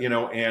because,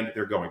 and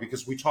they're going,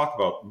 because we talk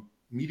about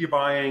media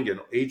buying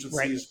and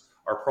agencies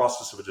are a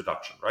process of a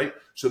deduction, right?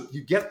 So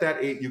you get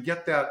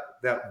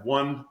that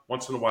one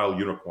once in a while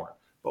unicorn.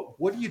 But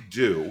what do you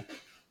do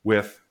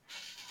with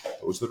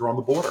those that are on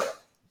the border?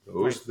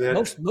 Those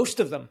that most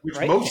of them,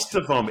 right? Most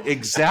of them,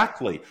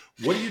 exactly.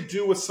 What do you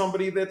do with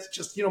somebody that's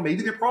just,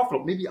 maybe they're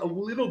profitable, maybe a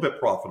little bit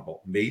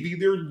profitable, maybe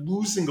they're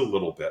losing a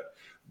little bit?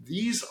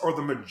 These are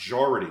the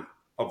majority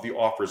of the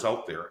offers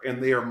out there,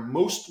 and they are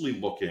mostly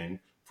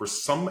looking for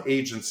some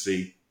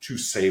agency to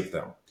save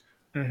them.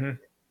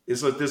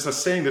 There's a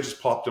saying that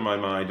just popped in my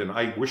mind, and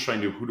I wish I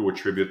knew who to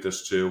attribute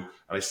this to, and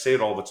I say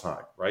it all the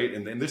time, right?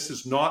 And this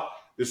is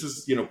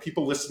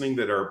people listening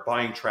that are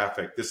buying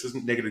traffic. This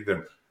isn't negative to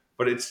them.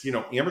 But it's,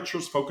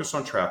 amateurs focus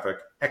on traffic,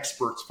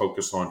 experts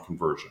focus on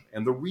conversion.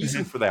 And the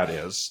reason for that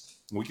is,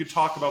 and we could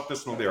talk about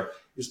this and there,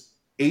 is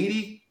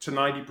 80 to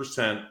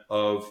 90%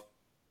 of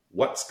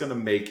what's going to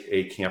make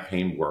a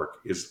campaign work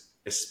is,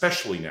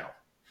 especially now,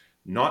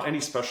 not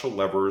any special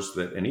levers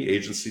that any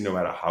agency, no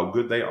matter how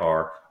good they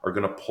are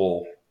going to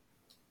pull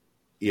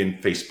in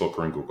Facebook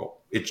or in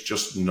Google. It's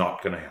just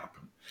not going to happen.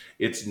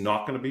 It's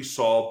not going to be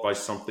solved by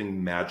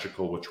something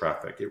magical with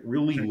traffic. It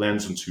really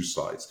lends on 2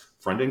 sides.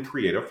 Front-end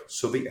creative,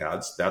 so the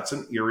ads, that's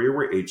an area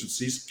where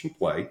agencies can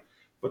play,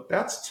 but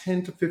that's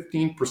 10 to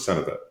 15%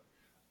 of it.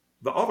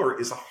 The other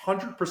is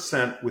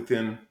 100%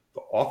 within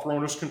the offer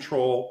owner's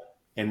control,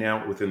 and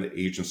now within the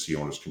agency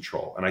owner's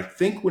control. And I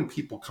think when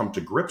people come to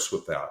grips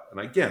with that,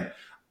 and again,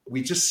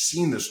 we just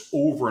seen this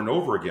over and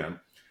over again,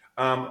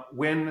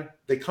 when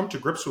they come to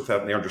grips with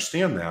that and they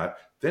understand that,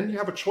 then you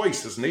have a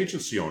choice as an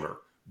agency owner.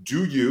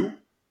 Do you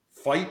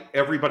fight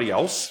everybody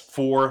else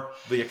for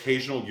the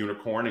occasional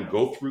unicorn and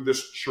go through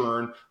this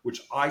churn,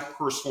 which I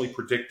personally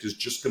predict is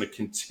just going to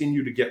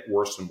continue to get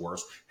worse and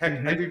worse. Heck,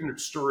 I've even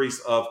heard stories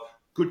of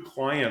good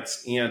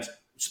clients and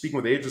speaking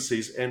with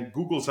agencies, and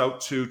Google's out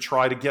to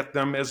try to get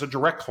them as a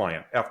direct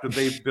client after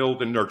they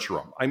build and nurture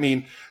them. I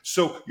mean,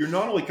 so you're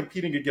not only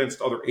competing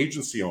against other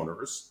agency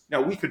owners.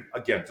 Now, we could,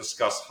 again,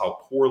 discuss how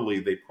poorly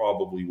they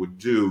probably would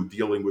do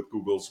dealing with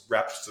Google's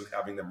reps and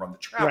having them run the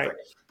traffic,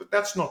 but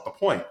that's not the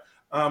point.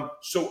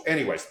 So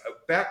anyways,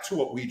 back to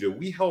what we do.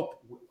 We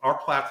help our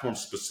platform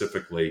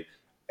specifically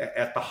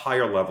at the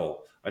higher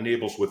level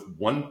enables with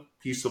one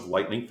piece of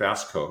lightning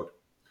fast code.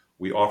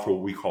 We offer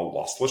what we call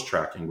lossless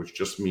tracking, which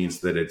just means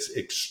that it's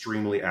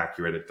extremely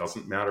accurate. It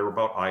doesn't matter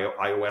about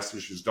iOS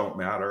issues, don't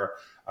matter.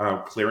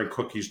 Clearing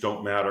cookies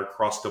don't matter.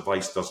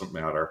 Cross-device doesn't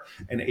matter.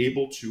 And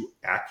able to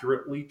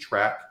accurately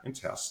track and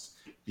test.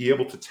 Be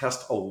able to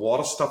test a lot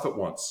of stuff at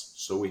once.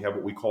 So we have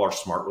what we call our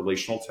smart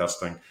relational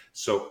testing.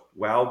 So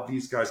while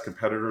these guys,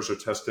 competitors, are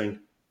testing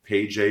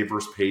page A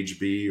versus page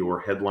B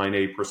or headline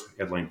A versus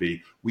headline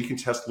B, we can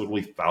test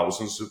literally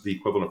the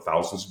equivalent of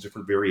thousands of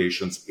different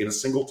variations in a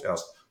single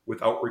test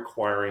without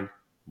requiring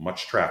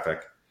much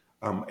traffic,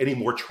 any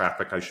more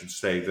traffic, I should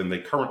say, than they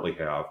currently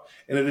have.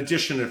 And in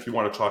addition, if you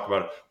want to talk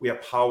about it, we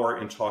have power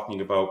in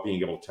talking about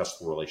being able to test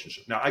the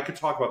relationship. Now, I could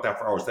talk about that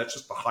for hours. That's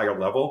just the higher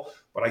level.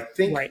 But I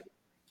think,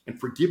 and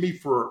forgive me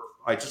for,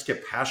 I just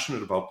get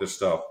passionate about this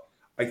stuff.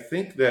 I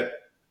think that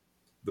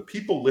the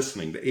people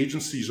listening, the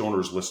agency's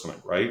owners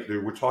listening, right?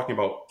 We're talking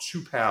about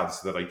two paths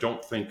that I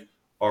don't think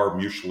are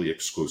mutually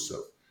exclusive.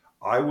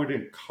 I would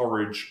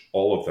encourage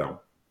all of them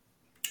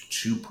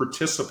to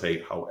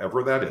participate,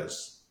 however that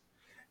is,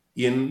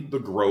 in the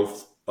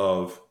growth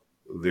of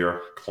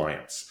their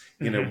clients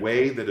in a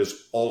way that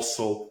is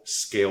also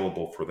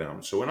scalable for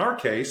them. So in our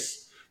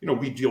case,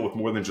 we deal with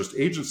more than just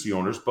agency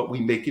owners, but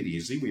we make it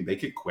easy, we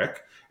make it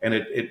quick, and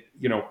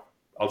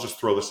I'll just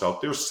throw this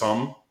out there.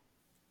 Some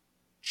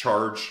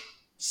charge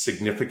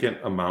significant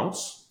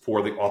amounts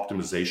for the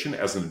optimization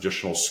as an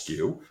additional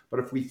SKU, but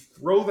if we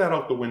throw that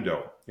out the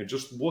window and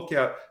just look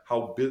at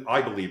how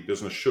I believe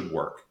business should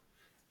work.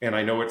 And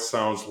I know it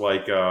sounds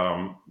like,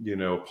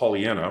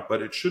 Pollyanna,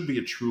 but it should be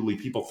a truly,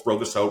 people throw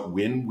this out,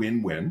 win,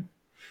 win, win.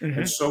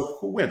 And so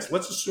who wins?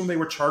 Let's assume they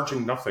were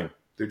charging nothing.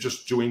 They're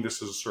just doing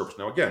this as a service.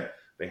 Now, again,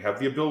 they have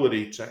the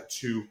ability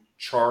to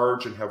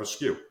charge and have a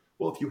SKU.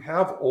 Well, if you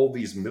have all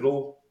these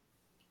middle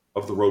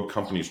of the road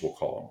companies, we'll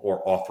call them,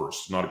 or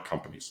offers, not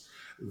companies,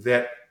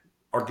 that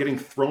are getting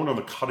thrown on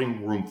the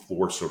cutting room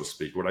floor, so to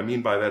speak. What I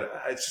mean by that,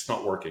 it's just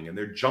not working. And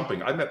they're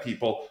jumping. I met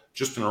people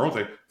just in our own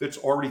thing that's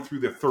already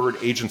through their third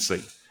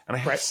agency. And I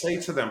have to say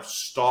to them,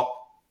 stop.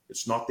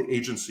 It's not the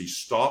agency.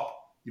 Stop.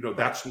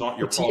 That's not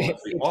your problem.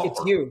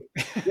 It's you.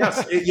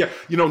 Yes. Yeah.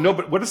 No,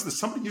 but what is this?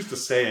 Somebody used to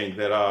saying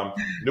that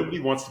nobody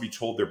wants to be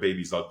told their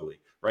baby's ugly,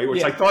 right?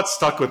 Which I thought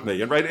stuck with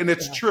me. And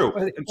it's true.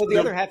 Well, the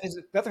other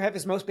half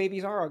is most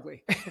babies are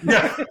ugly.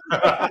 Yeah.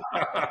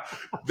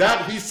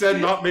 That he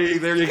said, not me.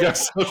 There you go.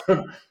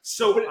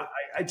 So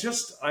I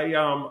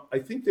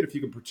think that if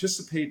you can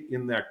participate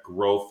in that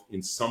growth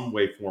in some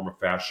way, form, or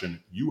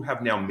fashion, you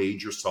have now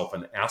made yourself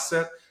an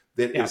asset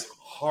that is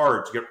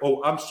hard to get.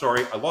 Oh, I'm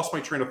sorry. I lost my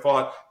train of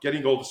thought.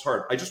 Getting old is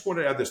hard. I just want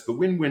to add this, the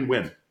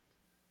win-win-win.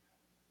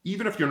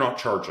 Even if you're not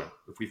charging,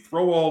 if we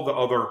throw all the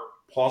other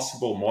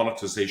possible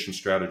monetization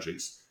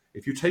strategies,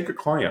 if you take a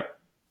client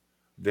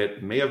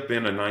that may have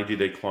been a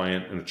 90-day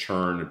client and a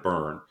churn and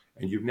burn,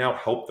 and you've now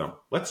helped them,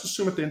 let's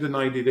assume at the end of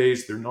 90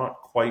 days, they're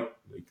not quite,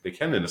 they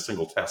can in a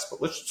single test,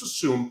 but let's just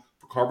assume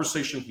for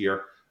conversation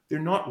here, they're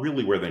not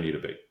really where they need to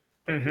be.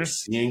 You're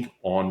seeing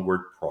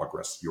onward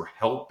progress. You're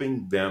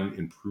helping them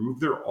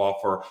improve their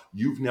offer.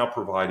 You've now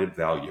provided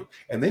value.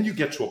 And then you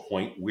get to a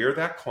point where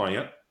that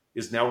client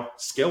is now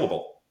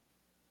scalable.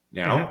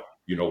 Now,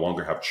 you no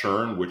longer have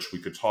churn, which we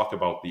could talk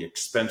about. The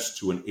expense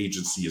to an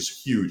agency is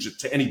huge.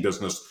 To any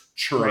business,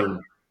 churn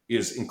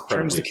is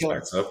incredibly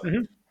expensive.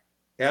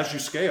 As you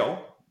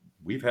scale,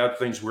 we've had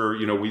things where,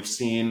 we've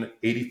seen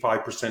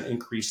 85%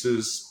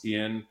 increases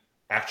in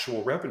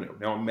actual revenue.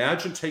 Now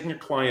imagine taking a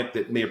client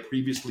that may have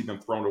previously been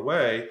thrown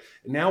away,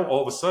 and now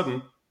all of a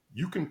sudden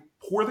you can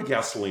pour the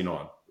gasoline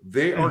on.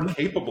 They are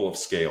capable of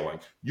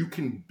scaling. You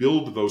can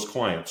build those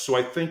clients. So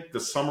I think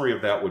the summary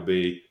of that would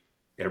be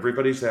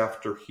everybody's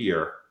after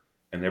here,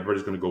 and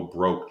everybody's going to go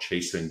broke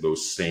chasing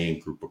those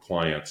same group of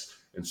clients.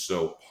 And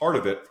so part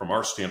of it from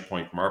our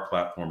standpoint, from our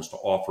platform, is to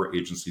offer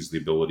agencies the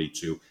ability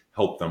to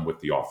help them with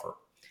the offer.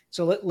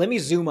 So let me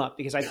zoom up,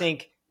 because I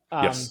think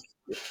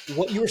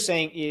what you were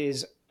saying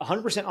is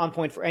 100% on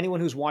point for anyone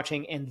who's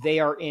watching and they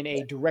are in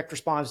a direct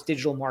response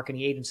digital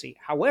marketing agency.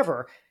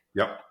 However,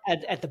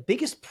 at the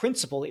biggest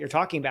principle that you're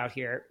talking about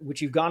here,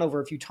 which you've gone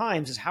over a few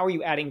times, is how are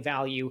you adding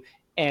value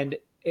and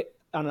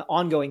on an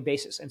ongoing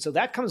basis? And so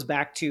that comes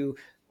back to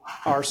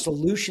our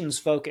solutions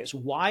focus.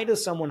 Why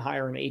does someone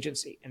hire an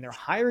agency? And they're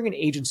hiring an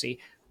agency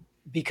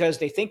because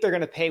they think they're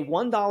going to pay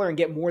 $1 and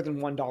get more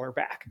than $1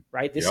 back,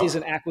 right? This is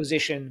an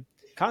acquisition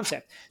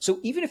concept. So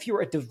even if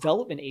you're a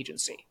development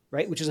agency,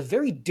 right, which is a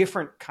very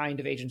different kind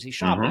of agency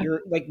shop, but Mm-hmm.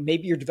 you're like,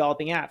 maybe you're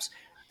developing apps.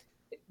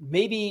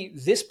 Maybe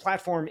this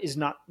platform is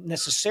not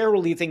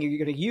necessarily the thing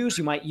you're going to use.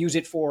 You might use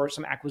it for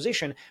some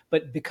acquisition,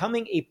 but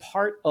becoming a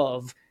part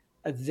of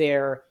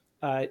their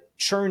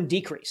churn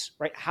decrease,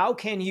 right? How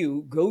can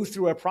you go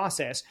through a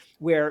process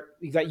where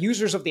you've got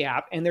users of the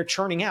app and they're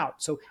churning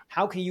out? So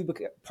how can you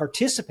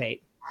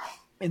participate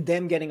in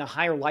them getting a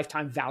higher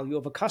lifetime value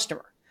of a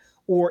customer?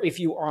 Or if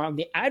you are on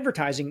the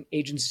advertising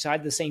agency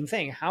side, the same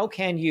thing. How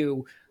can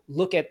you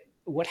look at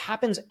what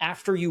happens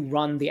after you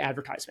run the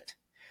advertisement?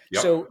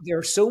 Yep. So there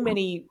are so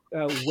many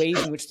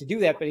ways in which to do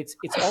that, but it's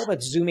all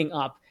about zooming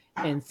up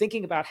and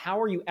thinking about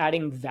how are you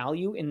adding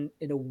value in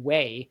a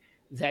way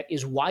that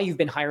is why you've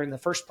been hired in the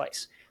first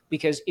place.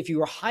 Because if you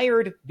were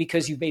hired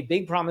because you've made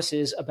big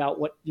promises about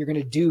what you're going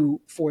to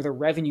do for the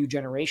revenue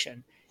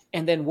generation,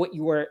 and then what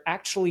you are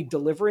actually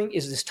delivering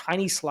is this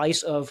tiny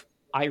slice of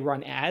I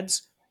run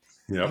ads,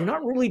 you're Yep.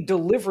 not really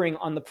delivering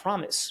on the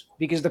promise,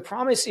 because the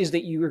promise is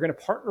that you are going to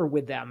partner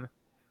with them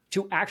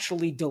to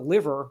actually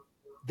deliver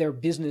their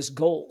business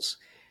goals.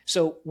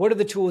 So what are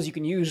the tools you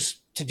can use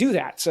to do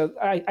that? So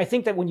I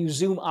think that when you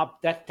zoom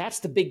up,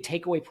 that's the big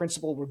takeaway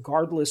principle,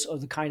 regardless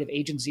of the kind of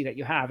agency that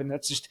you have. And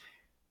that's good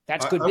I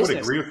business. would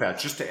agree with that.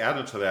 Just to add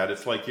into that,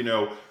 it's like,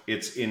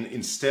 it's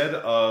instead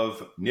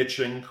of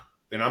niching,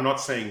 and I'm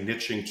not saying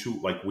niching to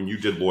like when you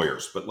did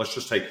lawyers, but let's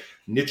just say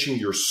niching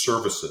your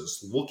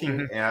services,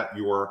 looking at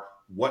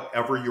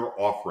whatever you're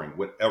offering,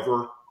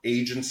 whatever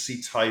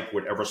agency type,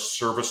 whatever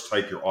service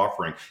type you're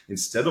offering,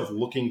 instead of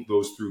looking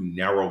those through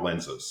narrow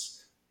lenses.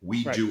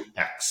 We do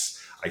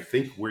X. I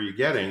think where you're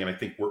getting, and I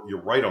think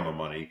you're right on the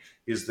money,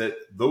 is that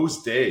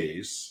those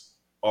days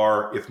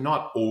are, if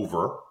not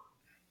over,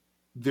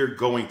 they're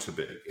going to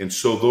be. And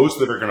so those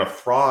that are going to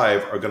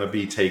thrive are going to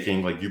be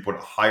taking, like you put, a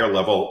higher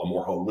level, a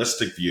more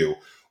holistic view.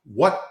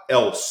 What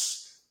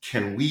else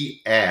can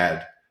we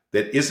add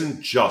that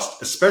isn't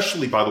just,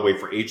 especially, by the way,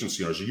 for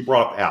agency owners? You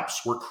brought up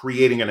apps. We're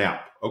creating an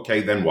app. Okay,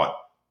 then what?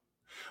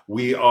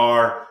 We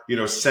are,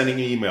 sending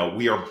an email.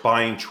 We are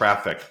buying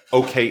traffic.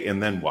 Okay,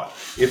 and then what?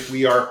 If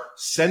we are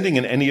sending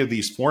in any of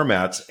these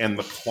formats and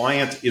the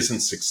client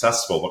isn't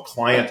successful, the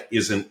client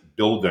isn't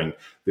building,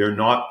 they're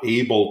not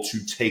able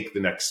to take the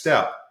next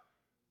step,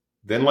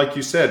 then, like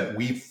you said,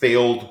 we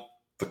failed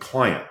the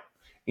client.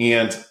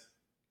 And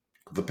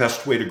the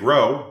best way to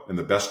grow and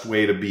the best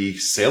way to be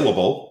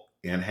saleable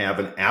and have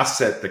an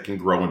asset that can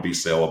grow and be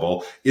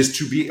saleable is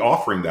to be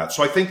offering that.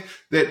 So I think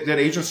that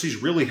agencies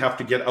really have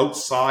to get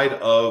outside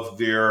of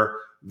their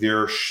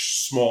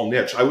small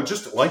niche. I would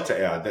just like to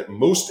add that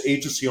most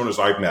agency owners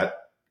I've met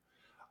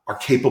are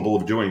capable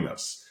of doing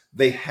this.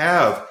 They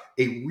have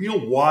a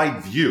real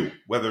wide view,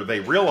 whether they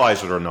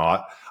realize it or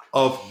not,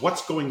 of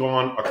what's going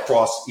on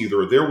across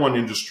either their one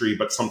industry,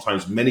 but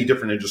sometimes many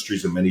different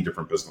industries and many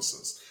different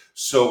businesses.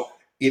 So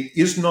it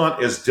is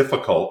not as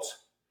difficult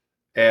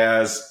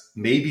as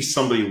maybe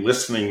somebody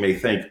listening may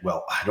think,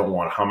 well, how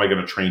am I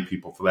going to train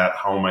people for that?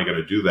 How am I going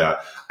to do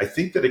that? I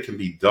think that it can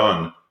be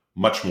done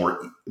much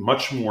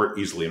more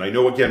easily. And I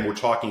know, again, we're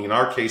talking in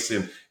our case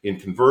in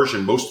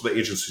conversion, most of the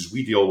agencies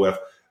we deal with,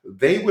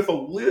 they, with a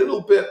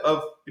little bit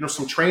of,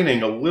 some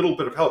training, a little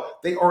bit of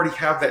help, they already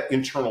have that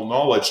internal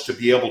knowledge to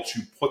be able to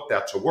put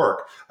that to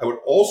work. I would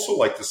also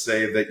like to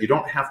say that you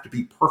don't have to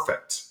be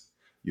perfect.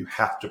 You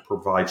have to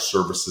provide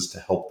services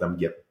to help them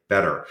get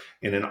better.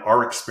 And in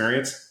our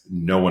experience,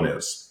 no one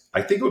is.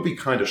 I think it would be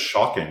kind of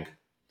shocking.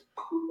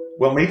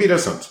 Well, maybe it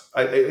isn't.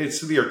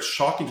 It's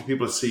shocking to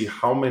people to see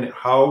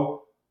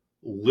how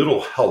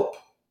little help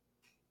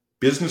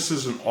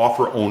businesses and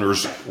offer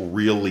owners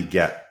really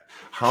get.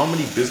 How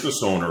many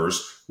business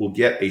owners will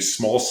get a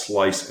small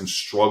slice and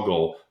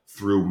struggle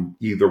through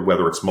either,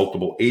 whether it's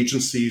multiple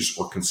agencies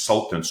or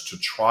consultants, to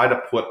try to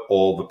put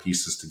all the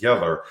pieces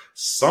together.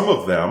 Some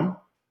of them,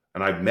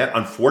 and I've met,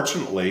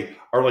 unfortunately,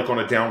 are like on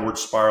a downward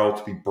spiral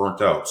to be burnt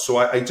out. So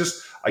I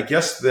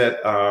guess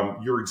that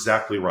you're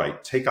exactly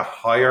right. Take a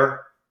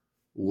higher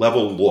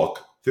level look,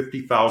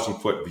 50,000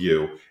 foot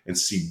view, and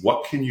see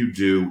what can you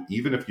do,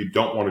 even if you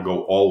don't want to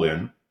go all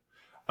in.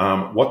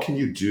 What can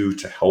you do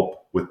to help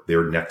with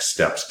their next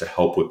steps, to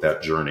help with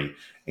that journey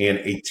in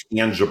a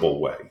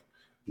tangible way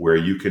where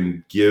you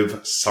can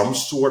give some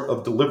sort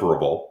of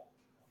deliverable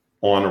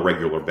on a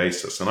regular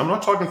basis? And I'm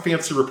not talking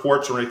fancy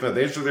reports or anything.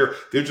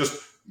 They're just,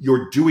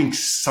 you're doing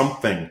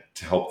something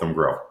to help them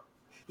grow.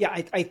 Yeah,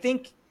 I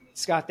think,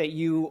 Scott, that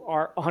you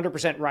are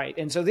 100% right.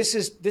 And so this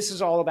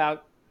is all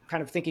about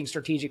kind of thinking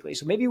strategically.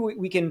 So maybe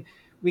we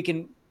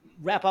can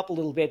wrap up a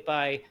little bit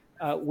by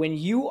when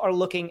you are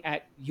looking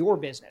at your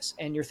business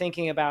and you're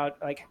thinking about,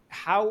 like,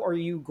 how are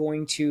you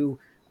going to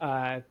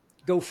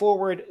go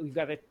forward?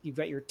 You've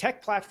got your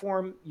tech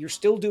platform. You're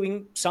still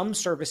doing some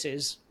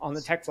services on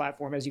the tech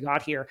platform as you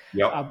got here.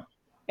 Yep.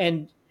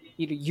 And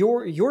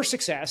your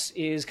success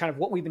is kind of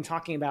what we've been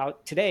talking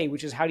about today,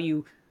 which is how do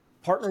you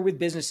partner with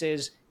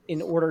businesses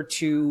in order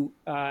to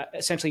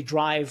essentially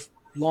drive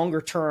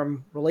longer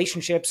term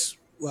relationships,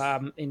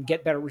 and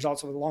get better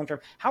results over the long term.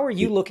 How are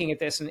you looking at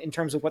this in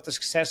terms of what the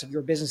success of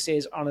your business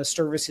is on a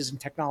services and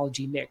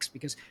technology mix?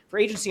 Because for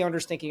agency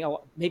owners thinking,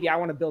 oh, maybe I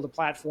want to build a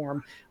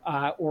platform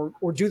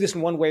or do this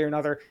in one way or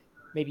another,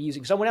 maybe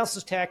using someone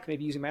else's tech,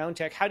 maybe using my own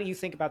tech. How do you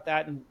think about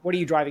that, and what are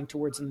you driving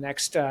towards in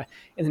the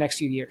next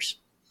few years?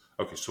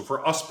 Okay, so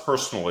for us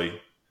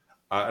personally,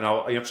 and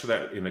I'll answer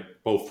that in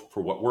both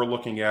for what we're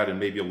looking at and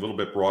maybe a little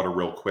bit broader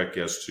real quick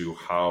as to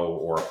how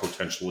or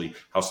potentially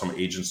how some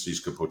agencies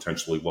could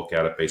potentially look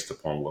at it based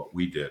upon what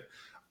we did.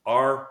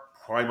 Our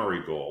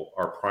primary goal,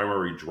 our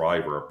primary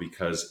driver,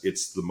 because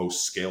it's the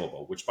most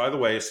scalable, which by the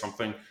way is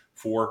something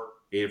for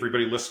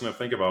everybody listening to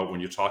think about when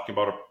you're talking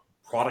about a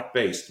product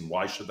based and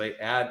why should they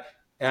add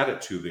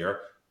it to there.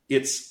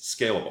 It's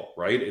scalable,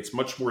 right? It's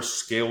much more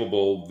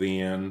scalable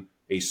than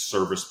a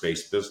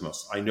service-based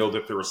business. I know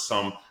that there are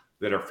some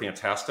that are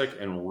fantastic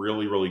and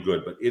really, really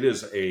good, but it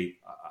is a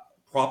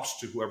props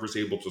to whoever's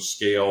able to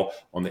scale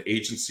on the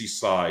agency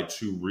side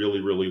to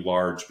really, really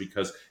large,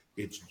 because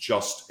it's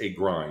just a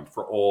grind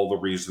for all the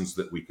reasons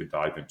that we could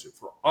dive into.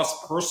 For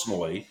us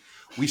personally,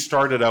 we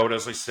started out,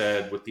 as I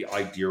said, with the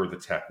idea of the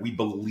tech. We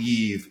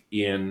believe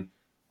in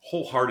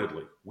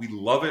wholeheartedly. We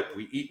love it.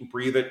 We eat and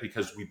breathe it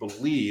because we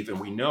believe and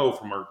we know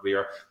from our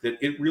there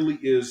that it really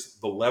is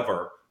the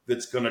lever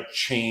that's going to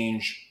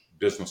change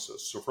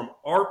businesses. So from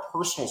our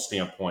personal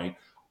standpoint,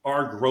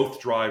 our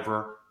growth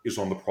driver is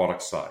on the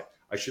product side.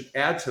 I should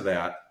add to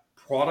that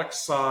product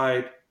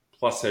side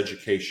plus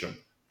education,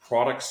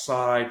 product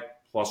side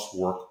plus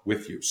work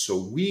with you. So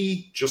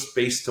we just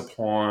based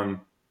upon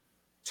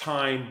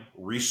time,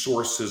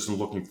 resources, and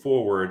looking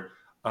forward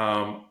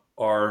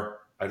are,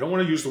 I don't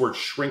want to use the word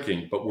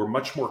shrinking, but we're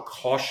much more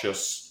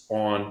cautious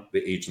on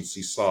the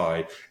agency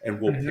side and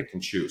we'll pick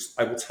and choose.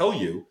 I will tell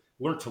you,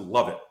 learn to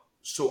love it.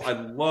 So I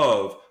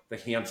love the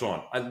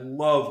hands-on. I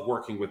love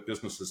working with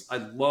businesses. I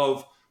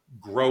love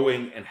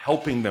growing and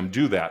helping them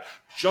do that.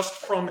 Just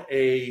from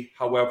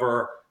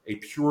however, a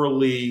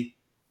purely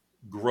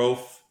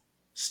growth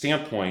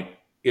standpoint,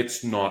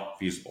 it's not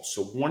feasible.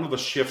 So one of the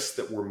shifts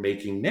that we're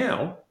making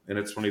now, and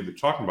it's funny that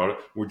talking about it,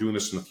 we're doing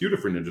this in a few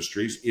different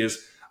industries,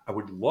 is I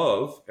would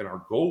love, and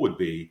our goal would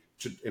be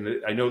to,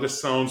 and I know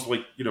this sounds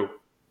like,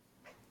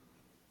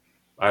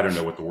 I don't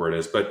know what the word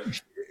is, but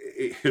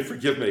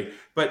forgive me,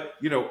 but,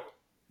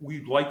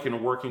 we'd like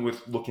working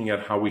with looking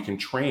at how we can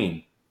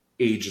train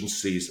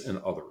agencies and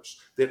others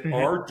that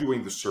are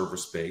doing the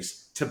service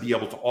base to be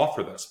able to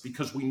offer this,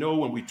 because we know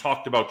when we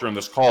talked about during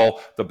this call,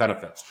 the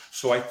benefits.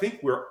 So I think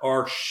where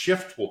our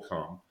shift will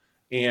come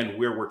and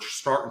where we're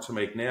starting to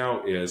make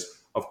now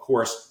is, of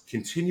course,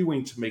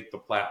 continuing to make the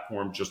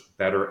platform just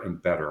better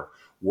and better,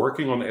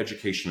 working on the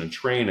education and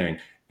training,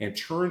 and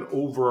turn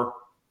over,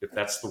 if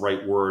that's the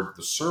right word,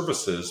 the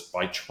services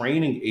by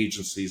training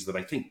agencies that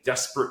I think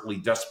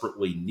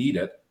desperately need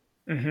it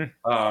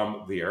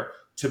there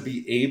to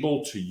be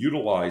able to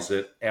utilize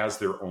it as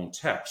their own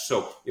tech.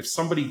 So if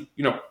somebody,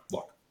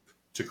 look,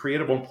 to create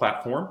a own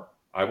platform,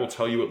 I will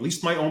tell you at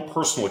least my own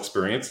personal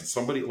experience,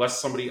 and unless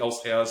somebody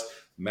else has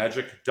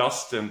magic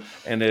dust and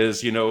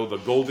is,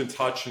 the golden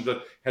touch, and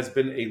that has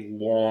been a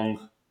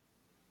long,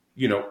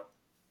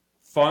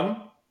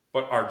 fun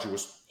but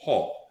arduous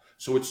haul.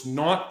 So it's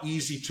not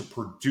easy to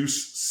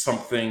produce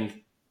something,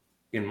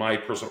 in my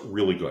personal,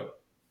 really good.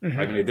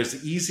 I mean,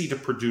 it's easy to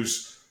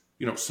produce,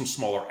 some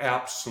smaller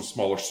apps, some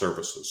smaller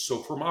services. So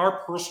from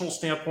our personal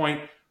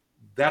standpoint,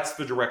 that's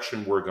the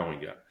direction we're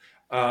going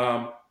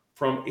in.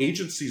 From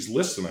agencies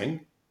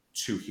listening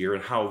to here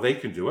and how they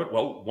can do it,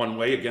 well, one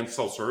way, again,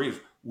 self-service,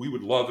 we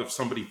would love if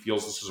somebody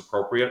feels this is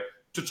appropriate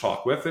to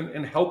talk with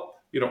and help,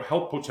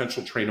 help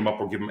potential train them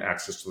up or give them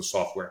access to the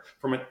software.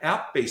 From an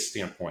app-based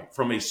standpoint,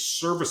 from a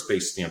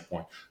service-based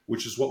standpoint,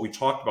 which is what we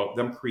talked about,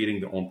 them creating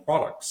their own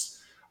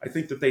products, I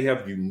think that they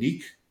have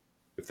unique,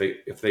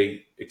 if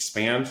they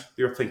expand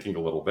their thinking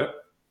a little bit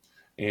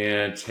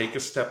and take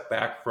a step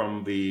back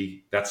from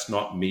that's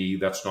not me,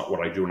 that's not what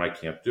I do, and I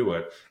can't do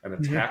it, and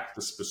attack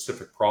the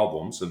specific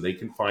problems, and they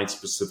can find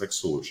specific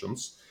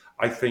solutions,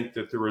 I think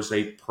that there is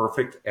a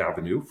perfect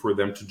avenue for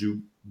them to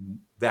do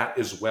that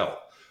as well.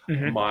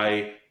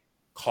 My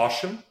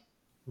caution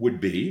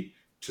would be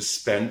to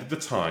spend the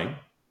time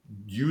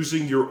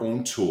using your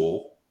own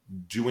tool,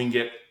 doing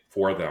it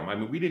for them. I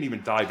mean, we didn't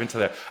even dive into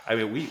that. I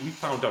mean, we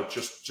found out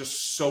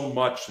just so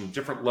much and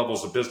different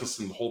levels of business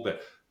and the whole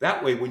bit.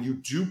 That way, when you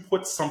do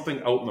put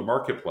something out in the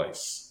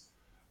marketplace,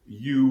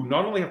 you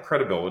not only have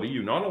credibility,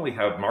 you not only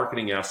have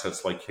marketing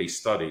assets like case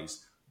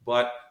studies,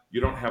 but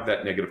you don't have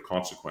that negative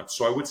consequence.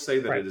 So I would say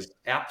that it is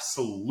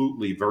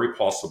absolutely very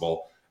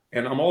possible.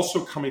 And I'm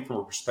also coming from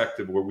a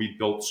perspective where we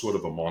built sort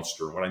of a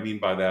monster. What I mean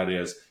by that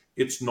is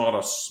it's not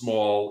a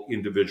small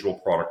individual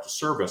product or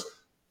service,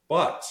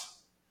 but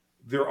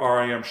there are,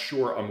 I am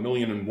sure,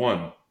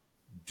 1,000,001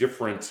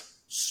 different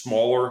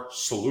smaller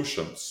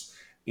solutions.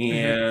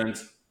 And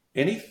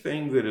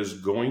anything that is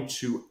going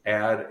to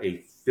add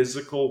a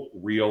physical,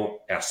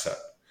 real asset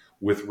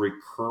with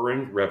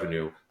recurring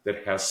revenue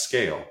that has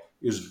scale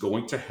is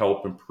going to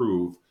help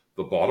improve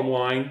the bottom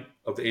line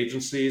of the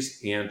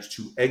agencies and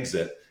to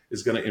exit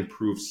is going to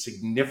improve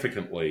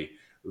significantly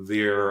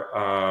their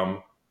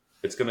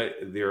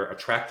their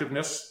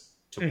attractiveness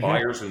to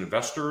buyers and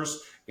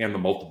investors and the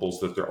multiples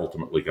that they're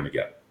ultimately going to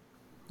get.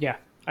 Yeah,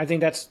 I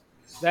think that's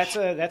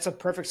a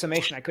perfect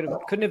summation. I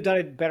couldn't have done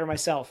it better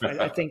myself.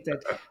 I think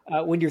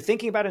that when you're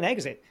thinking about an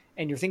exit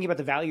and you're thinking about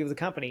the value of the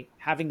company,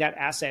 having that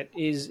asset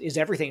is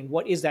everything.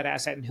 What is that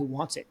asset and who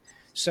wants it?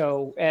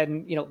 So,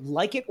 and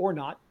like it or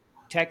not,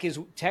 tech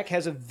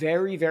has a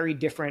very, very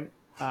different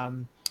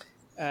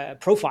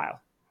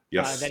profile.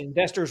 Yes. That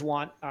investors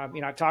want.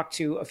 I've talked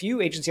to a few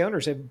agency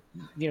owners who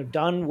have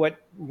done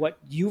what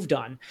you've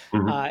done,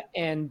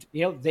 and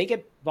they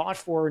get bought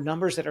for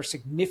numbers that are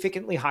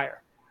significantly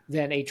higher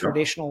than a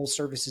traditional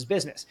services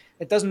business.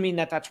 It doesn't mean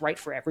that that's right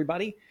for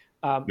everybody,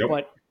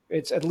 but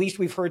it's at least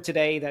we've heard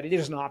today that it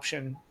is an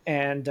option.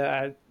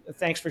 And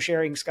thanks for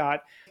sharing,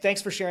 Scott.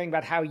 Thanks for sharing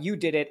about how you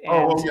did it.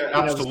 And,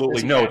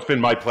 absolutely. No, it's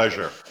been my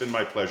pleasure.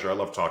 I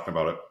love talking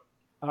about it.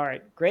 All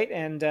right, great.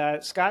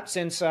 And Scott,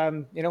 since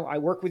I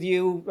work with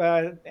you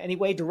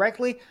anyway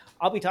directly,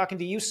 I'll be talking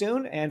to you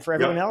soon. And for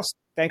everyone else,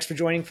 thanks for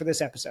joining for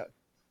this episode.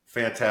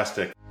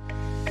 Fantastic.